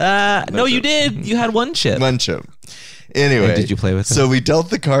 No. No, you did. You had one chip. One chip. Anyway, and did you play with it? So we dealt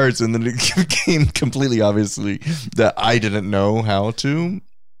the cards, and then it became completely obviously that I didn't know how to.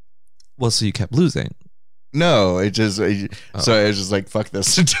 Well, so you kept losing. No, so I was just like, fuck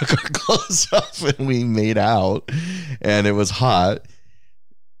this, and took our clothes off, and we made out, and it was hot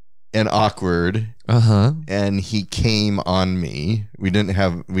and awkward. And he came on me. We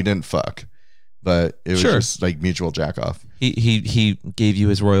didn't fuck, but it was just like mutual jack off. He gave you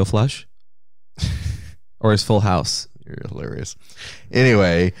his royal flush or his full house. You're hilarious.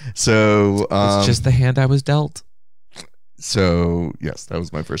 Anyway, so it's just the hand I was dealt. So yes, that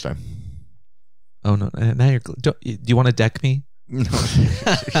was my first time. Oh no! Now do you want to deck me? No.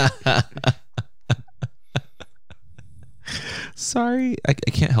 Sorry, I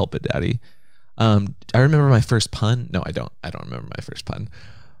can't help it, Daddy. I remember my first pun. No, I don't. I don't remember my first pun.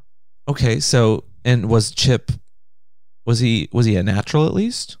 Okay, so and was Chip? Was he a natural at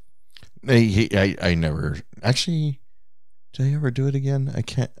least? I never actually. Did I ever do it again?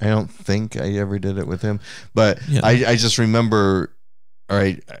 I don't think I ever did it with him. But I just remember. All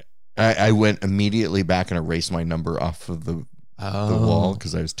right, I went immediately back and erased my number off of the wall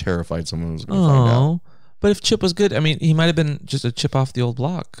because I was terrified someone was going to find out. But if Chip was good, I mean, he might have been just a chip off the old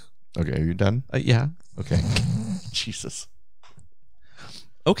block. Okay, are you done? Yeah. Okay. Jesus.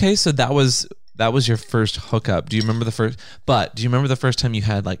 Okay, so that was your first hookup. Do you remember the first time you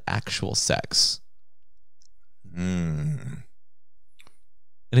had like actual sex? And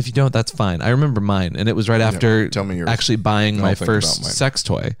if you don't, that's fine. I remember mine, and it was right after tell me yours. Actually buying my first sex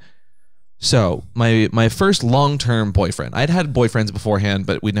toy. So my first long-term boyfriend, I'd had boyfriends beforehand,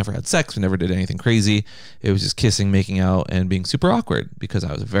 but we never had sex. We never did anything crazy. It was just kissing, making out, and being super awkward because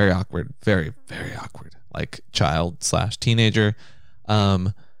I was very awkward, very, very awkward, like child/teenager.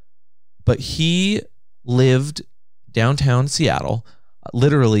 But he lived downtown Seattle,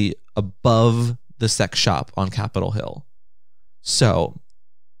 literally above the sex shop on Capitol Hill. So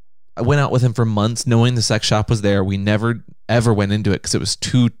I went out with him for months knowing the sex shop was there. We never ever went into it because it was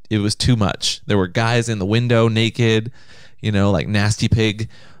too much. There were guys in the window naked, like Nasty Pig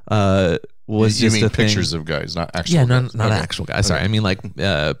was you just mean a pictures thing. Of guys, not actual guys. Not actual guys. Sorry. I mean like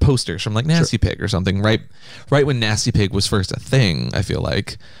posters from like Nasty Pig or something, right when Nasty Pig was first a thing, I feel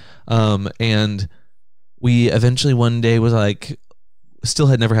like. And we eventually one day was like, still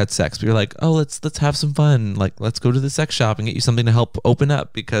had never had sex. We were like, oh, let's have some fun. Like, let's go to the sex shop and get you something to help open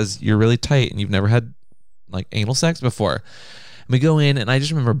up because you're really tight and you've never had like anal sex before. And we go in and I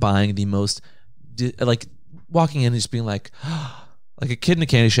just remember buying the most, like walking in and just being like a kid in a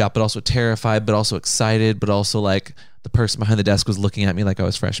candy shop, but also terrified, but also excited, but also like the person behind the desk was looking at me like I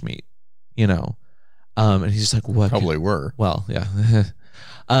was fresh meat, and he's just like, what? Probably were. Well, yeah.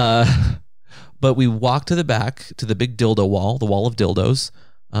 But we walked to the back to the big dildo wall, the wall of dildos,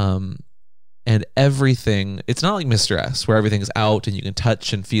 and everything. It's not like Mr. S where everything's out and you can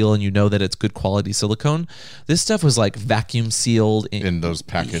touch and feel and you know that it's good quality silicone. This stuff was like vacuum sealed in those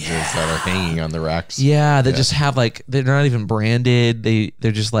packages that are hanging on the racks. Yeah, that just have like they're not even branded.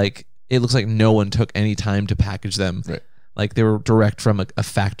 They're just like it looks like no one took any time to package them. Right. Like they were direct from a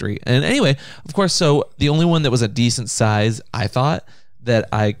factory. And anyway, of course, so the only one that was a decent size, I thought, that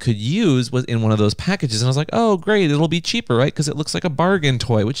I could use was in one of those packages. And I was like, oh, great. It'll be cheaper, right? Because it looks like a bargain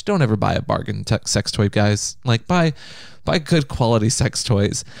toy, which don't ever buy a bargain sex toy, guys. Like buy good quality sex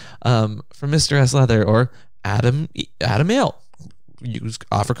toys from Mr. S Leather or Adam Ale. Use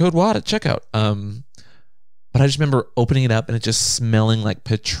offer code WAD at checkout. But I just remember opening it up and it just smelling like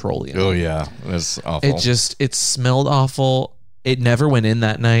petroleum. Oh, yeah. That's awful. It smelled awful. It never went in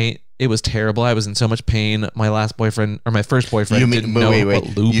that night. It was terrible. I was in so much pain. My first boyfriend didn't know what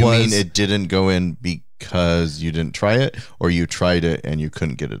lube was. You mean it didn't go in because you didn't try it, or you tried it and you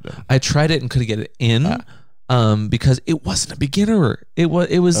couldn't get it in? I tried it and couldn't get it in. because it wasn't a beginner. It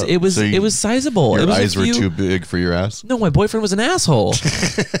was sizable. Your It was eyes were too big for your ass? No, my boyfriend was an asshole.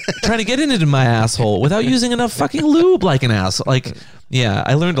 Trying to get into my asshole without using enough fucking lube like an asshole. Like, yeah,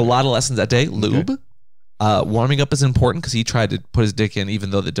 I learned a lot of lessons that day. Lube. Okay. Warming up is important because he tried to put his dick in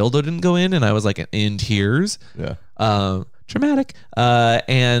even though the dildo didn't go in, and I was like in tears. Yeah. Traumatic.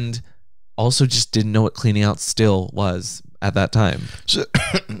 And also just didn't know what cleaning out still was at that time.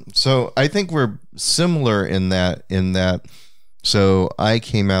 So I think we're similar in that. So I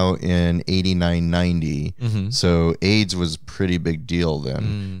came out in 89, 90. Mm-hmm. So AIDS was a pretty big deal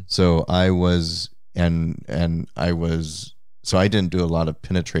then. So I was, so I didn't do a lot of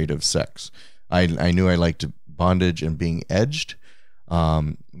penetrative sex. I knew I liked bondage and being edged.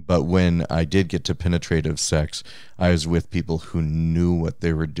 But when I did get to penetrative sex, I was with people who knew what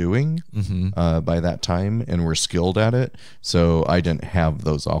they were doing by that time and were skilled at it. So I didn't have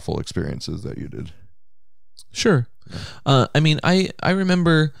those awful experiences that you did. Sure. I mean, I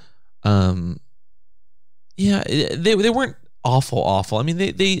remember, they weren't awful. I mean,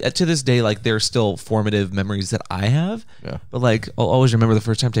 they to this day, like, they're still formative memories that I have. Yeah. But like, I'll always remember the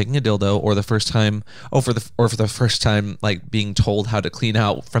first time taking a dildo, or the first time, for the first time, like, being told how to clean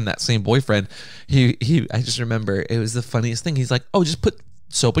out from that same boyfriend. I just remember it was the funniest thing. He's like, "Oh, just put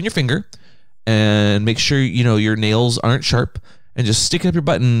soap on your finger, and make sure your nails aren't sharp, and just stick it up your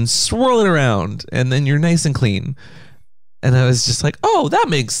butt and swirl it around, and then you're nice and clean." And I was just like, "Oh, that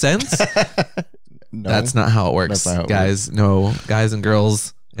makes sense." No, that's not how it works, guys. No, guys and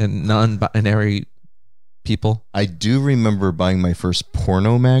girls and non-binary people. I do remember buying my first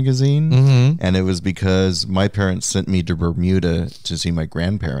porno magazine, and it was because my parents sent me to Bermuda to see my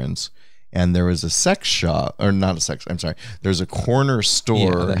grandparents, and there was a sex shop, or not a sex, I'm sorry, there's a corner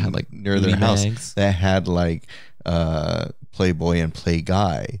store that had, like, near their house that had like Playboy and Play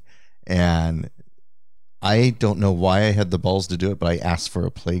Guy, and I don't know why I had the balls to do it, but I asked for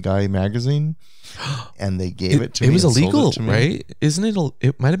a Play Guy magazine, and they gave it to me. It was illegal, right? Isn't it?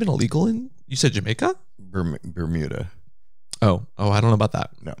 It might have been illegal in, you said Jamaica? Bermuda. Oh, I don't know about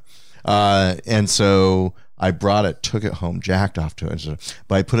that. No. And so I brought it, took it home, jacked off to it,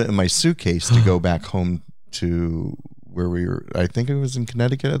 but I put it in my suitcase to go back home to where we were. I think it was in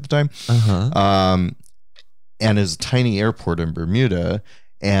Connecticut at the time. And it's a tiny airport in Bermuda.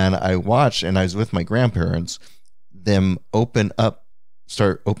 And I watched, and I was with my grandparents, them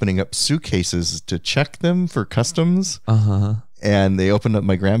start opening up suitcases to check them for customs. And they opened up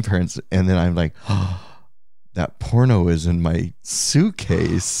my grandparents, and then I'm like, "Oh, that porno is in my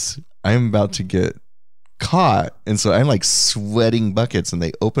suitcase. I'm about to get caught." And so I'm like sweating buckets, and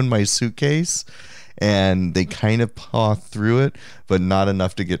they open my suitcase, and they kind of paw through it, but not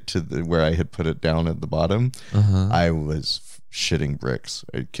enough to get to where I had put it down at the bottom. I was shitting bricks.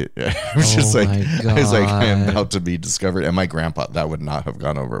 I was just like, I was like, I am about to be discovered. And my grandpa, that would not have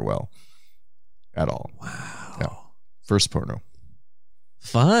gone over well at all. Wow. No. First porno.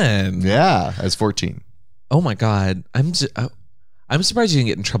 Fun. Yeah. I was 14. Oh my God. I'm surprised you didn't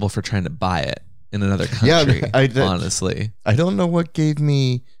get in trouble for trying to buy it in another country. Yeah, honestly. I don't know what made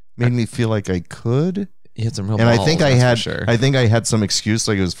me feel like I could. You had some real and balls, I think I think I had some excuse,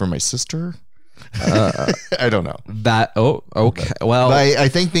 like it was for my sister. I don't know that. Oh, okay. Well, but I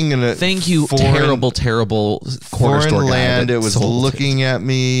think being in a terrible foreign land, it was looking at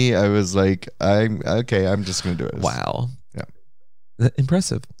me. I was like, I'm just gonna do it. Wow. Yeah.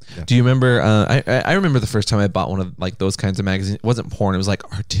 Impressive. Yeah. Do you remember? I remember the first time I bought one of like those kinds of magazines. It wasn't porn. It was like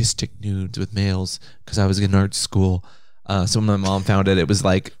artistic nudes with males because I was in art school. So when my mom found it, it was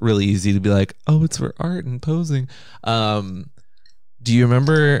like really easy to be like, "Oh, it's for art and posing." Do you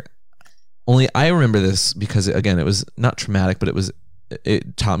remember? Only I remember this because, again, it was not traumatic, but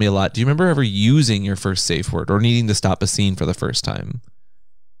it taught me a lot. Do you remember ever using your first safe word or needing to stop a scene for the first time?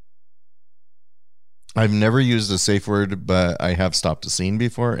 I've never used a safe word, but I have stopped a scene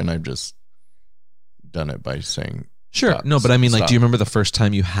before, and I've just done it by saying sure. No, but I mean, like, do you remember the first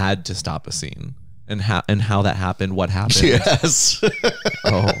time you had to stop a scene and how that happened? What happened? Yes.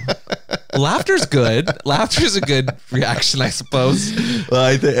 Oh. Laughter's good. Laughter's a good reaction, I suppose. Well,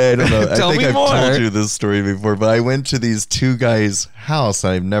 I don't know. I think I've told you this story before, but I went to these two guys' house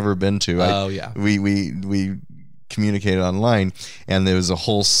I've never been to. Yeah. We communicated online, and there was a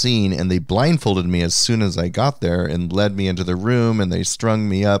whole scene, and they blindfolded me as soon as I got there and led me into the room, and they strung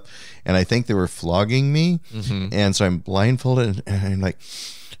me up, and I think they were flogging me. And so I'm blindfolded, and I'm like,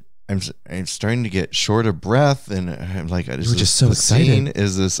 I'm starting to get short of breath, and I'm like, you were just so excited.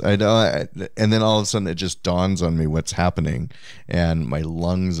 Is this? I know. And then all of a sudden, it just dawns on me what's happening, and my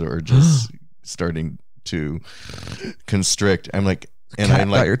lungs are just starting to constrict. I'm like, And cat I'm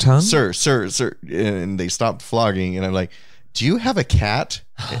like, got your tongue? sir. And they stopped flogging. And I'm like, do you have a cat?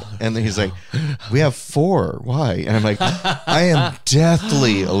 And then he's like, we have 4. Why? And I'm like, I am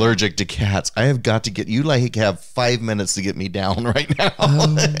deathly allergic to cats. I have got to get you, like, have 5 minutes to get me down right now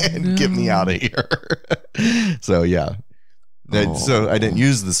and get me out of here. So yeah. So I didn't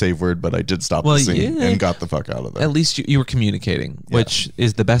use the safe word, but I did stop the scene and got the fuck out of there. At least you were communicating, which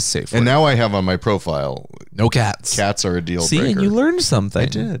is the best safe word. And now I have on my profile, no cats. Cats are a deal breaker. See, and you learned something. I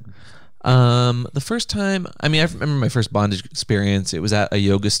did. The first time, I mean, I remember my first bondage experience. It was at a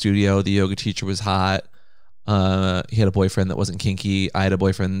yoga studio. The yoga teacher was hot. He had a boyfriend that wasn't kinky. I had a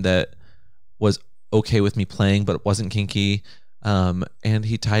boyfriend that was okay with me playing, but wasn't kinky. And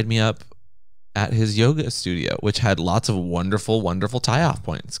he tied me up at his yoga studio, which had lots of wonderful, wonderful tie-off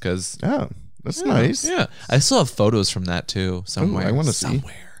points. Because that's nice. Yeah, I still have photos from that too somewhere. Ooh, I want to see.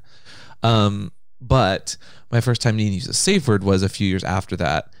 But my first time needing to use a safe word was a few years after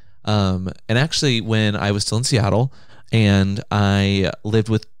that. And actually, when I was still in Seattle, and I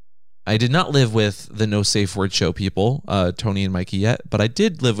did not live with the No Safe Word Show people, Tony and Mikey yet, but I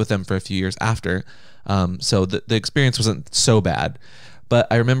did live with them for a few years after. So the experience wasn't so bad. But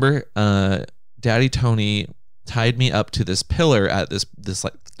I remember Daddy Tony tied me up to this pillar at this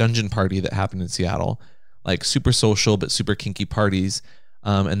like dungeon party that happened in Seattle, like super social but super kinky parties.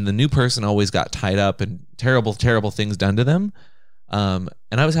 And the new person always got tied up and terrible, terrible things done to them. And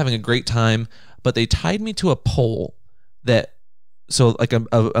I was having a great time, but they tied me to a pole so like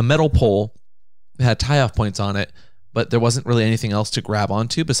a metal pole that had tie-off points on it, but there wasn't really anything else to grab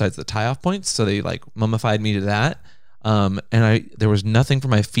onto besides the tie-off points. So they like mummified me to that. And there was nothing for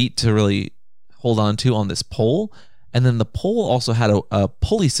my feet to really hold on to on this pole. And then the pole also had a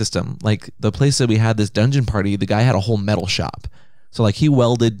pulley system. Like the place that we had this dungeon party, the guy had a whole metal shop. So like he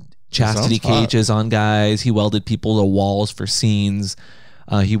welded chastity cages on guys. He welded people to walls for scenes.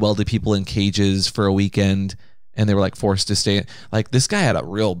 He welded people in cages for a weekend, and they were like forced to stay. Like this guy had a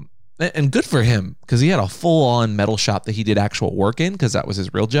real, and good for him, because he had a full-on metal shop that he did actual work in, because that was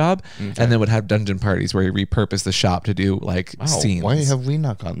his real job. Okay. And then would have dungeon parties where he repurposed the shop to do like scenes. Why have we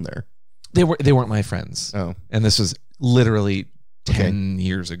not gone there? They weren't my friends. Oh, and this was literally 10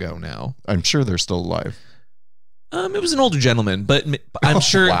 years ago now. I'm sure they're still alive. It was an older gentleman, but I'm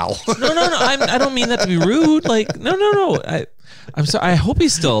sure. Wow. No. I don't mean that to be rude. Like, no. I'm sorry. I hope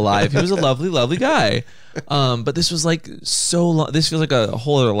he's still alive. He was a lovely, lovely guy. But this was like so long. This feels like a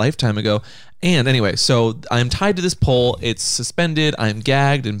whole other lifetime ago. And anyway, so I'm tied to this pole. It's suspended. I'm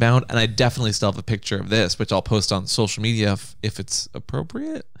gagged and bound. And I definitely still have a picture of this, which I'll post on social media if it's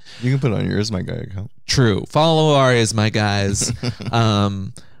appropriate. You can put it on your Is My Guy account. True. Follow our Is My Guys.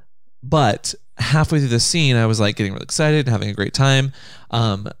 But halfway through the scene, I was like getting really excited and having a great time.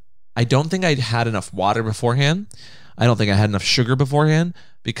 I don't think I had enough water beforehand. I don't think I had enough sugar beforehand,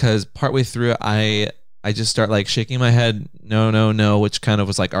 because partway through I just start like shaking my head, no, which kind of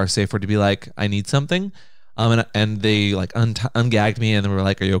was like our safe word to be like, I need something. And they like ungagged me, and they were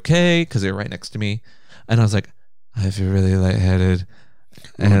like, are you okay? Because they were right next to me. And I was like, I feel really lightheaded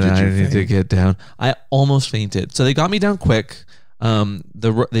and I need to get down. I almost fainted. So they got me down quick. They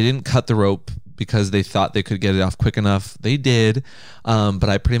didn't cut the rope because they thought they could get it off quick enough. They did. But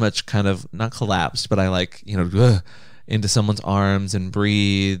I pretty much kind of not collapsed, but I like, into someone's arms and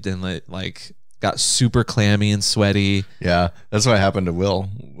breathed and like got super clammy and sweaty. Yeah. That's what happened to Will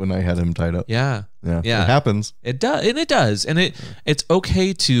when I had him tied up. Yeah. It happens. It does. And it's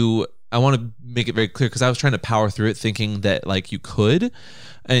okay to, I want to make it very clear, because I was trying to power through it thinking that like you could,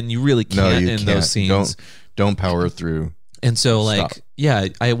 and you really can't in those scenes. Don't power through. And so like,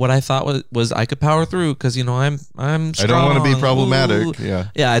 what I thought was I could power through, because I'm strong. I don't want to be problematic. Ooh.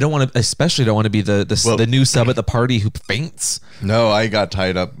 Yeah. I don't want to, especially don't want to be the new sub at the party who faints. No, I got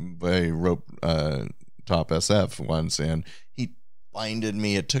tied up by rope top SF once, and he binded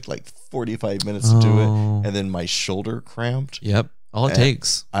me. It took like 45 minutes to do it, and then my shoulder cramped. Yep. All it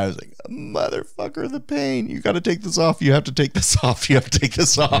takes. I was like, motherfucker, the pain. You got to take this off. You have to take this off. You have to take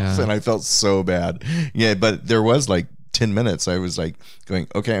this off. Yeah. And I felt so bad. Yeah, but there was like 10 minutes. I was like going,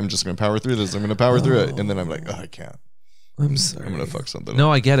 okay, I'm just going to power through this. I'm going to power through it. And then I'm like, I can't. I'm sorry. I'm going to fuck something up.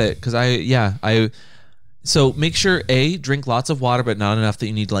 I get it. Because so make sure, drink lots of water, but not enough that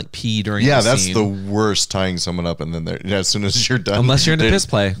you need to like pee during the that's scene. the worst, tying someone up. And then as soon as you're done. Unless you're into piss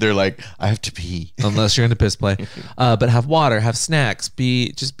play. They're like, I have to pee. Unless you're into piss play. But have water, have snacks,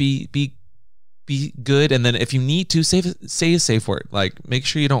 be good. And then if you need to, say a safe word. Like make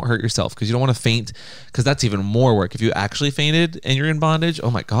sure you don't hurt yourself, because you don't want to faint, because that's even more work. If you actually fainted and you're in bondage,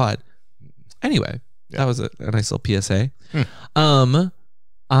 oh my God. Anyway, that was a nice little PSA.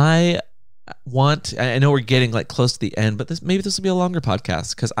 I know we're getting like close to the end, but maybe this will be a longer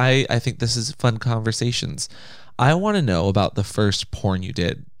podcast because I think this is fun conversations. I want to know about the first porn you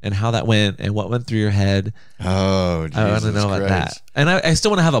did and how that went and what went through your head. Oh, Jesus I want to know Christ. about that. And I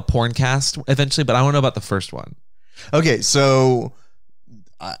still want to have a porn cast eventually, but I want to know about the first one. Okay, so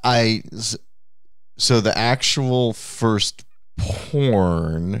so the actual first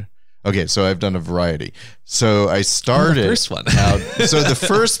porn. Okay, so I've done a variety. So I started the first one. So the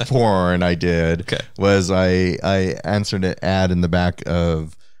first porn I did was I answered an ad in the back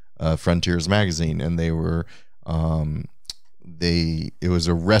of Frontiers magazine, and they were it was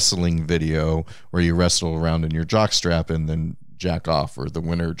a wrestling video where you wrestle around in your jockstrap and then jack off, or the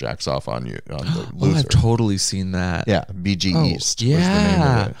winner jacks off on you on the loser. Oh, I've totally seen that. Yeah, BG East. Yeah. Was the name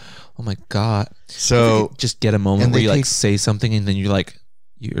of it. Oh my God. So just get a moment where you like say something and then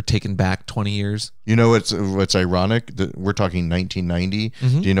you're taken back 20 years. You know what's ironic? We're talking 1990.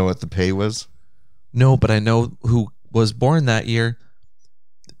 Do you know what the pay was? No, but I know who was born that year.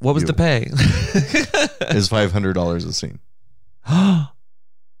 What was the pay? Is $500 a scene.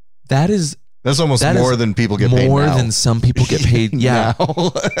 That's almost more than people get paid now. More than some people get paid. Yeah.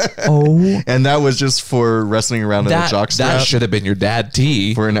 Oh. And that was just for wrestling around in a jockstrap. That should have been your dad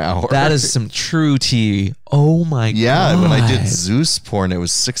tea. For an hour. That is some true tea. Oh my God. Yeah, when I did Zeus porn, it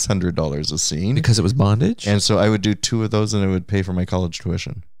was $600 a scene. Because it was bondage? And so I would do 2 of those and it would pay for my college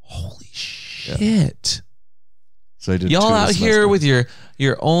tuition. Holy shit. So I did y'all 2 out here with your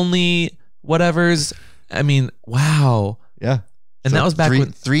only whatevers. I mean, wow. Yeah. And so that was back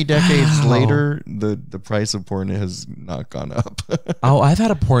when 3 decades later, the price of porn has not gone up. Oh, I've had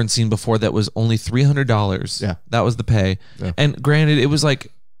a porn scene before that was only $300. Yeah. That was the pay. Yeah. And granted, it was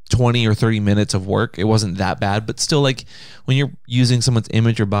like 20 or 30 minutes of work. It wasn't that bad, but still, like when you're using someone's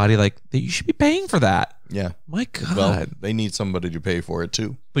image or body, like you should be paying for that. Yeah. My God. Well, they need somebody to pay for it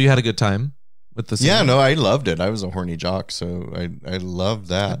too. But you had a good time with the scene? Yeah, no, I loved it. I was a horny jock, so I loved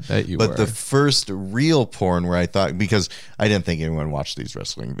that. I bet you were. But the first real porn where I thought, because I didn't think anyone watched these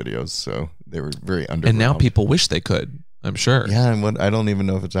wrestling videos, so they were very underground. And now people wish they could, I'm sure. Yeah, and I don't even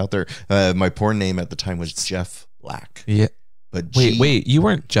know if it's out there. My porn name at the time was Jeff Black. Yeah. But wait, you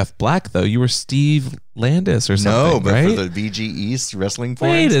weren't Jeff Black though. You were Steve Landis or something. No, but right? for the VG East wrestling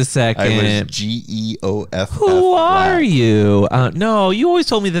porn. Wait a second. I was GEOF. Who are you? No, you always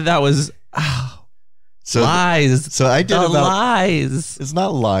told me that was lies. So I did lies. It's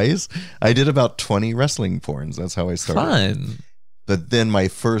not lies. I did about 20 wrestling porns. That's how I started. Fun. But then my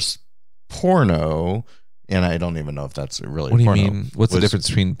first porno, and I don't even know if that's really. What do you mean? What's the difference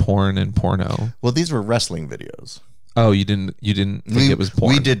between porn and porno? Well, these were wrestling videos. Oh, you didn't think it was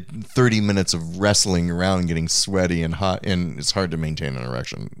porn. We did 30 minutes of wrestling around, getting sweaty and hot, and it's hard to maintain an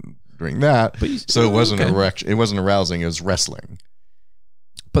erection doing that. So it wasn't erection. It wasn't arousing. It was wrestling.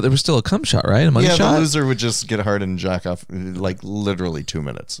 But there was still a cum shot, right? A money shot? The loser would just get hard and jack off like literally 2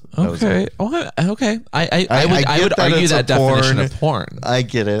 minutes. Okay. Okay. I would argue that definition of porn. I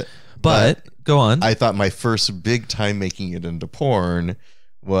get it. But go on. I thought my first big time making it into porn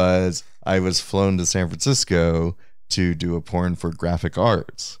was I was flown to San Francisco to do a porn for Graphic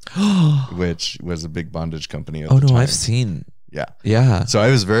Arts, which was a big bondage company at the time. I've seen. Yeah. Yeah. So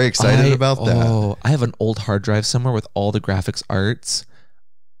I was very excited about that. Oh, I have an old hard drive somewhere with all the Graphics Arts.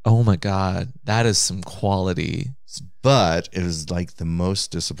 Oh my God. That is some quality. But it was like the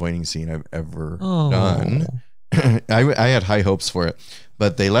most disappointing scene I've ever done. I had high hopes for it,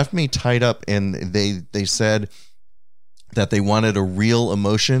 but they left me tied up, and they said that they wanted a real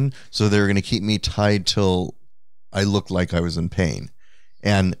emotion, so they were going to keep me tied till I looked like I was in pain.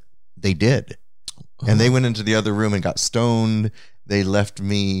 And they did. And they went into the other room and got stoned. They left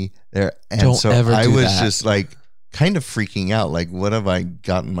me there. And I was just like kind of freaking out. Like, what have I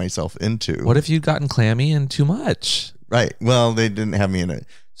gotten myself into? What if you'd gotten clammy and too much? Right. Well, they didn't have me in a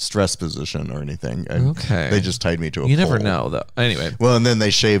stress position or anything. Okay. They just tied me to a pole. You never know, though. Anyway. Well, and then they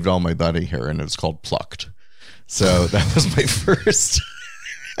shaved all my body hair, and it was called plucked. So that was my first.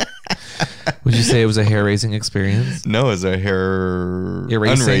 Would you say it was a hair-raising experience? No, it was a hair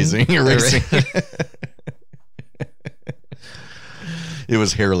erasing. It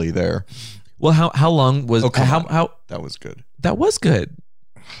was hairly there. Well, how long was how that was good. That was good.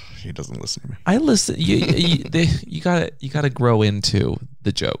 He doesn't listen to me. I listen. You gotta grow into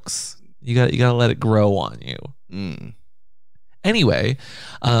the jokes. You gotta let it grow on you. Mm. Anyway,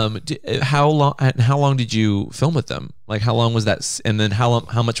 how long did you film with them? Like, how long was that? And then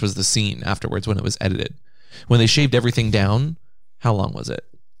how much was the scene afterwards when it was edited? When they shaved everything down, how long was it?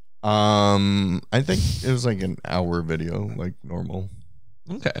 I think it was like an hour video, like normal.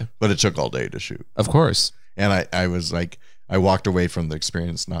 Okay. But it took all day to shoot. Of course. And I was like, I walked away from the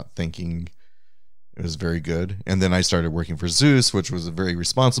experience not thinking it was very good. And then I started working for Zeus, which was a very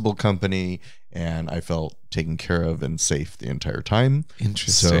responsible company, and I felt taken care of and safe the entire time.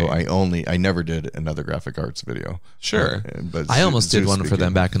 Interesting. So I never did another graphic arts video. Sure. But I almost did one for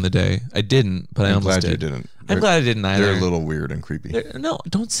them back in the day. I didn't, but I almost did. I'm glad you didn't. I'm glad I didn't either. They're a little weird and creepy. No,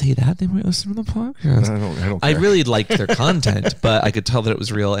 don't say that. They might listen to the podcast. I don't care. I really liked their content, but I could tell that it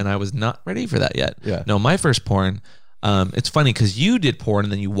was real, and I was not ready for that yet. Yeah. No, my first porn... it's funny because you did porn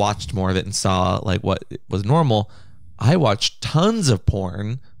and then you watched more of it and saw like what was normal. I watched tons of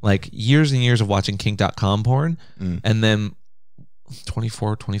porn, like years and years of watching kink.com porn. And then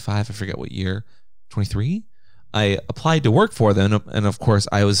 24, 25, I forget what year, 23, I applied to work for them. And of course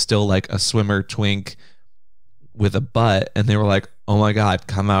I was still like a swimmer twink with a butt. And they were like, oh my God,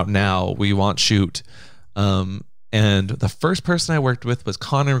 come out now. We want shoot. And the first person I worked with was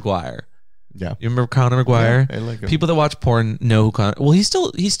Connor McGuire. Yeah, you remember Conor McGuire? Yeah, I like him. People that watch porn know who Conor. Well, he's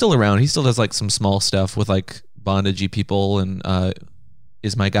still around. He still does like some small stuff with like bondagey people and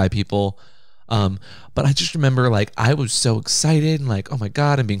is my guy people. But I just remember like I was so excited and like, oh my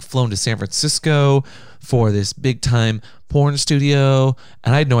God, I'm being flown to San Francisco for this big time porn studio,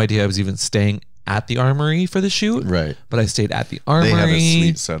 and I had no idea I was even staying at the Armory for the shoot. Right, but I stayed at the Armory. They had a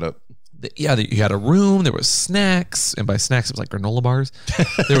sweet setup. Yeah, you had a room, there was snacks, and by snacks it was like granola bars.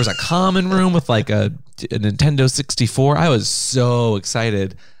 There was a common room with like a Nintendo 64. I was so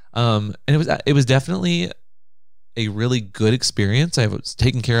excited. And it was definitely a really good experience. I was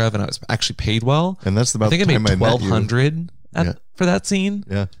taken care of and I was actually paid well. And that's about I think the I time made $1,200 for that scene.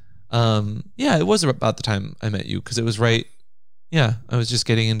 Yeah. Yeah, it was about the time I met you because it was right. Yeah, I was just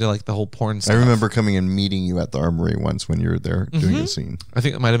getting into like the whole porn stuff. I remember coming and meeting you at the Armory once when you were there doing a scene. I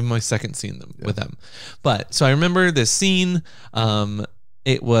think it might have been my second scene with them. But so I remember this scene.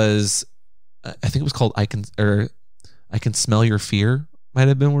 It was, I think it was called I Can Smell Your Fear. Might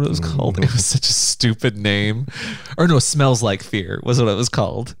have been what it was called. It was such a stupid name. Or no, Smells Like Fear was what it was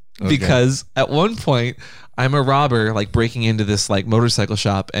called. Okay. Because at one point I'm a robber like breaking into this like motorcycle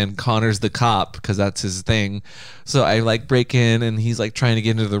shop and Connor's the cop because that's his thing. So I like break in and he's like trying to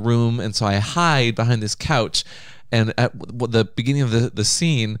get into the room, and so I hide behind this couch, and at the beginning of the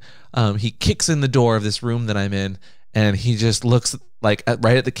scene he kicks in the door of this room that I'm in, and he just looks like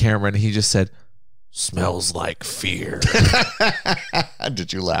right at the camera and he just said, "Smells like fear."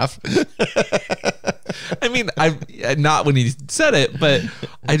 Did you laugh? I mean, I not when he said it, but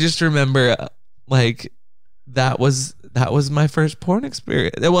I just remember like that was my first porn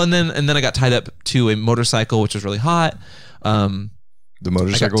experience. Well, and then I got tied up to a motorcycle, which was really hot. The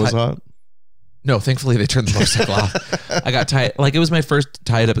motorcycle was hot? No, thankfully they turned the motorcycle off. I got tied, like it was my first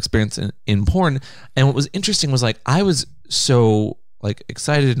tied up experience in porn. And what was interesting was like I was so like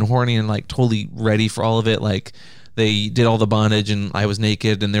excited and horny and like totally ready for all of it. Like they did all the bondage and I was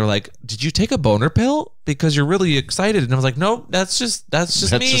naked and they were like, "Did you take a boner pill? Because you're really excited." And I was like, "Nope, that's just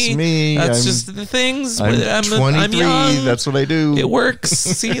me. That's just the things. I'm 23. I'm young. That's what I do. It works.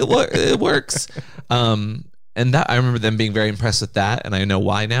 See, it works." And that I remember them being very impressed with that, and I know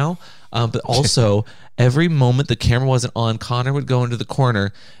why now. But also every moment the camera wasn't on, Connor would go into the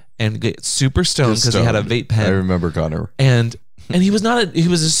corner and get super stoned because he had a vape pen. I remember Connor. And he was he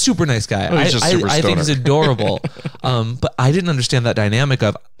was a super nice guy. Oh, I think he's adorable. But I didn't understand that dynamic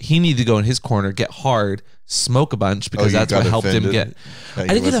of he needed to go in his corner, get hard, smoke a bunch because that's what helped him get. I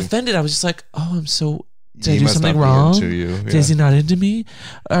didn't get offended. I was just like, oh, I'm so. Did I do something wrong? Is he not into me?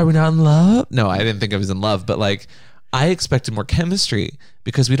 Are we not in love? No, I didn't think I was in love, but like I expected more chemistry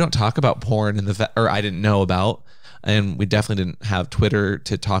because we don't talk about porn or I didn't know about, and we definitely didn't have Twitter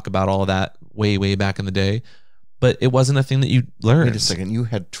to talk about all of that way back in the day. But it wasn't a thing that you learned. Wait a second. You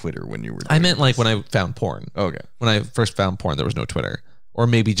had Twitter when you were doing I meant like when I found porn. Okay. When I first found porn, there was no Twitter. Or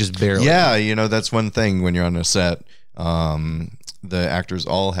maybe just barely. Yeah, that's one thing when you're on a set. The actors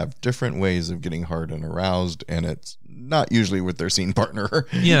all have different ways of getting hard and aroused, and it's not usually with their scene partner.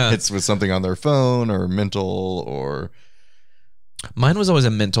 Yeah. It's with something on their phone or mental or... Mine was always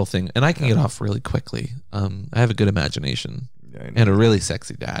a mental thing, and I can get off really quickly. I have a good imagination. And a really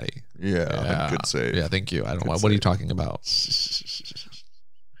sexy daddy. Yeah, good save. Yeah, thank you. I don't know. What are you talking about?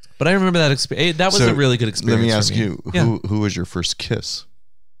 But I remember that experience. That was a really good experience. Let me ask you, who was your first kiss?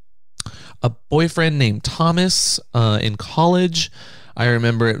 A boyfriend named Thomas in college. I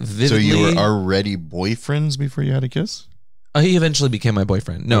remember it vividly. So you were already boyfriends before you had a kiss? He eventually became my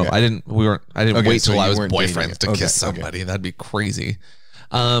boyfriend. No, I didn't. I didn't wait till I was boyfriends to kiss somebody. Okay. That'd be crazy.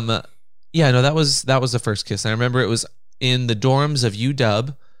 Yeah, no, that was the first kiss. I remember it was in the dorms of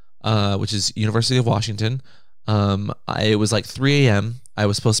UW, which is University of Washington. It was like 3 a.m. I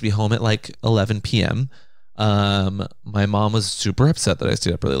was supposed to be home at like 11 p.m. My mom was super upset that I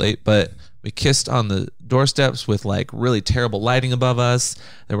stayed up really late, but we kissed on the doorsteps with like really terrible lighting above us.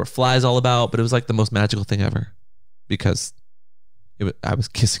 There were flies all about, but it was like the most magical thing ever because I was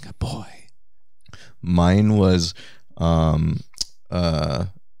kissing a boy. Mine was Beth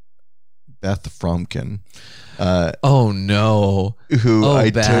Fromkin. Oh no! Who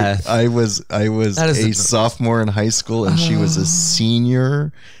Beth. I was a sophomore in high school, and she was a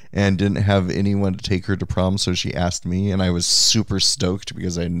senior, and didn't have anyone to take her to prom, so she asked me, and I was super stoked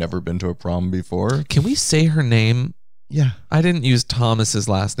because I had never been to a prom before. Can we say her name? Yeah. I didn't use Thomas's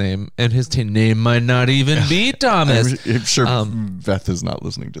last name, and his name might not even be Thomas. I'm sure Beth is not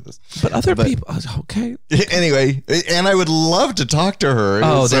listening to this. But other people, okay. Anyway, and I would love to talk to her.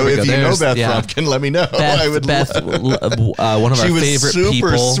 Oh, so if you know Beth Fromkin, let me know. Beth, I would one of our favorite people. She was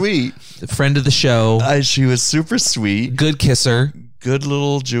super sweet. Friend of the show. She was super sweet. Good kisser. Good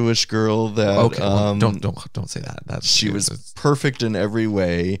little Jewish girl that don't say that. She was perfect in every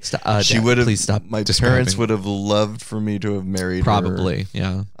way. She would have. Please stop. My parents would have loved for me to have married Probably, her.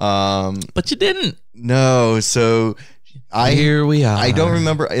 Yeah. But you didn't. No, so here we are. I don't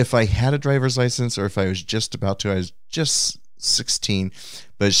remember if I had a driver's license or if I was just about to. I was just 16,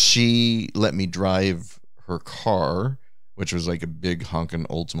 but she let me drive her car, which was like a big honking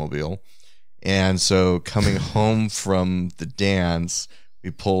Oldsmobile. And so coming home from the dance, we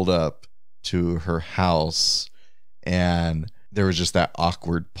pulled up to her house, and there was just that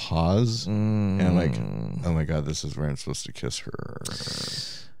awkward pause. And I'm like, oh my God, this is where I'm supposed to kiss her.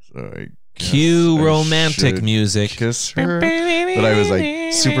 So I cue romantic music. Kiss her. But I was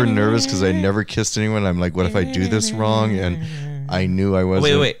like super nervous because I never kissed anyone. I'm like, what if I do this wrong? And I knew I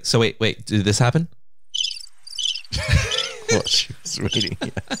wasn't. Wait. Did this happen? Well, she was waiting.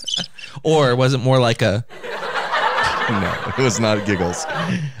 Yeah. Or was it more like a... No, it was not giggles.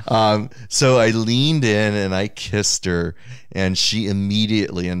 So I leaned in and I kissed her, and she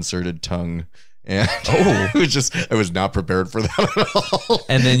immediately inserted tongue. And it was just, I was not prepared for that at all.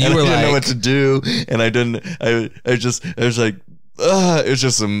 And then you were like, I didn't know what to do. And I was like, it was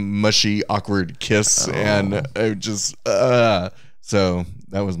just a mushy, awkward kiss. And I just, so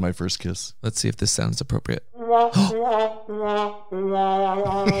that was my first kiss. Let's see if this sounds appropriate.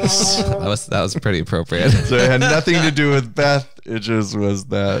 that was pretty appropriate. So it had nothing to do with Beth. It just was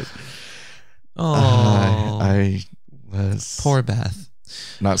that. Oh, I was poor Beth.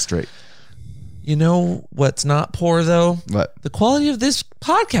 Not straight. You know what's not poor though? What? The quality of this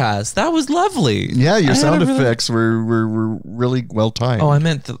podcast. That was lovely. Yeah, your sound effects were really well timed. Oh, I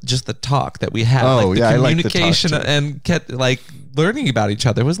meant just the talk that we had. Oh, like the yeah, communication I like the talk too. and kept like learning about each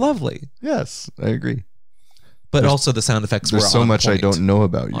other was lovely. Yes, I agree. But also the sound effects were on point. There's so much I don't know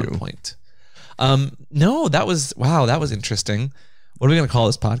about you. On point. No, that was interesting. What are we going to call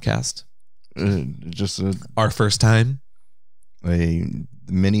this podcast? Just our first time. A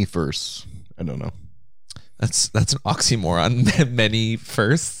mini first. I don't know. That's an oxymoron. Many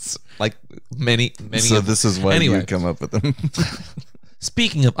firsts, like many. So this is why you come up with them.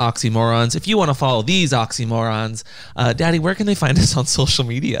 Speaking of oxymorons, if you want to follow these oxymorons, Daddy, where can they find us on social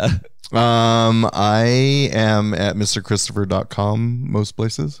media? I am at mrchristopher.com most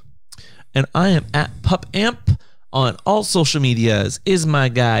places. And I am at PupAmp on all social medias. Is my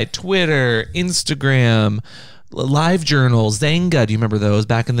guy, Twitter, Instagram, Live Journal, Zanga. Do you remember those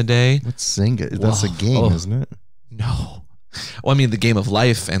back in the day? What's Zanga? That's a game, isn't it? No. Well, I mean, the game of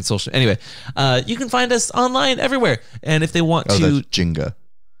life and social. Anyway, you can find us online everywhere. And if they want to. That's Jenga.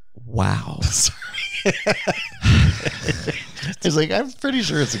 Wow. Sorry. It's like, I'm pretty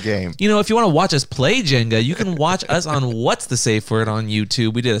sure it's a game. You know, if you want to watch us play Jenga, you can watch us on What's the Safe Word on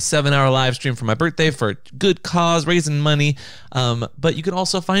YouTube. We did a 7-hour live stream for my birthday for a good cause, raising money. But you can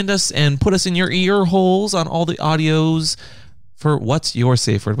also find us and put us in your ear holes on all the audios for What's Your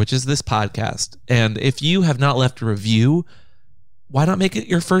Safe Word, which is this podcast. And if you have not left a review, why not make it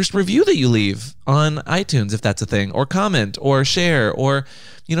your first review that you leave on iTunes, if that's a thing, or comment or share, or,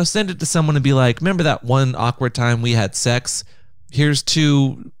 you know, send it to someone and be like, remember that one awkward time we had sex? Here's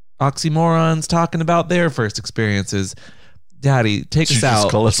two oxymorons talking about their first experiences. Daddy, take us out.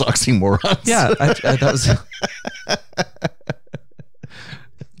 Just call us oxymorons. Yeah, that was.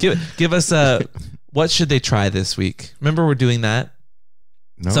 Give us a. What should they try this week? Remember, we're doing that.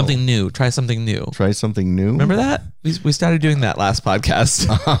 No. Something new. Try something new. Try something new. Remember that? We started doing that last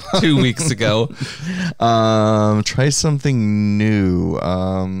podcast 2 weeks ago. Try something new.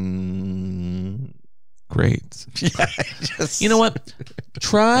 Great. Yeah, you know what?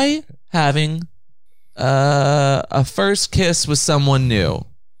 Try having a first kiss with someone new.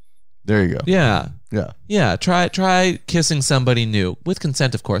 There you go. Yeah. Yeah. Yeah. Try kissing somebody new with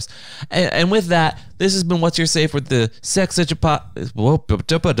consent, of course. And with that, this has been What's Your Safe with the Sex Wow.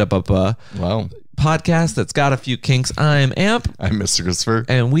 podcast that's got a few kinks. I'm Amp. I'm Mr. Christopher.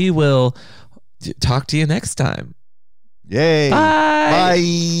 And we will talk to you next time. Yay.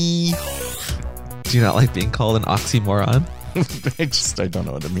 Bye. Bye. Do you not like being called an oxymoron? I don't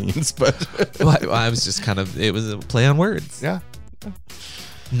know what it means, but Well, I was just it was a play on words. yeah.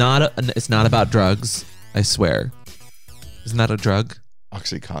 It's not about drugs, I swear. Isn't that a drug?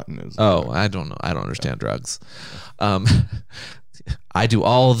 Oxycontin is. Oh, I don't know. I don't understand drugs. I do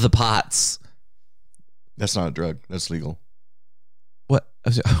all the pots. That's not a drug. That's legal. What?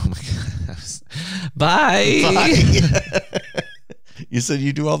 Oh my God. Bye. Bye. You said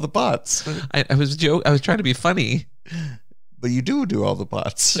you do all the pots. I was trying to be funny. But you do all the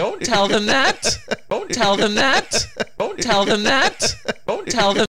pots. Don't tell them that. Don't tell them that. Don't tell them that. Don't tell them.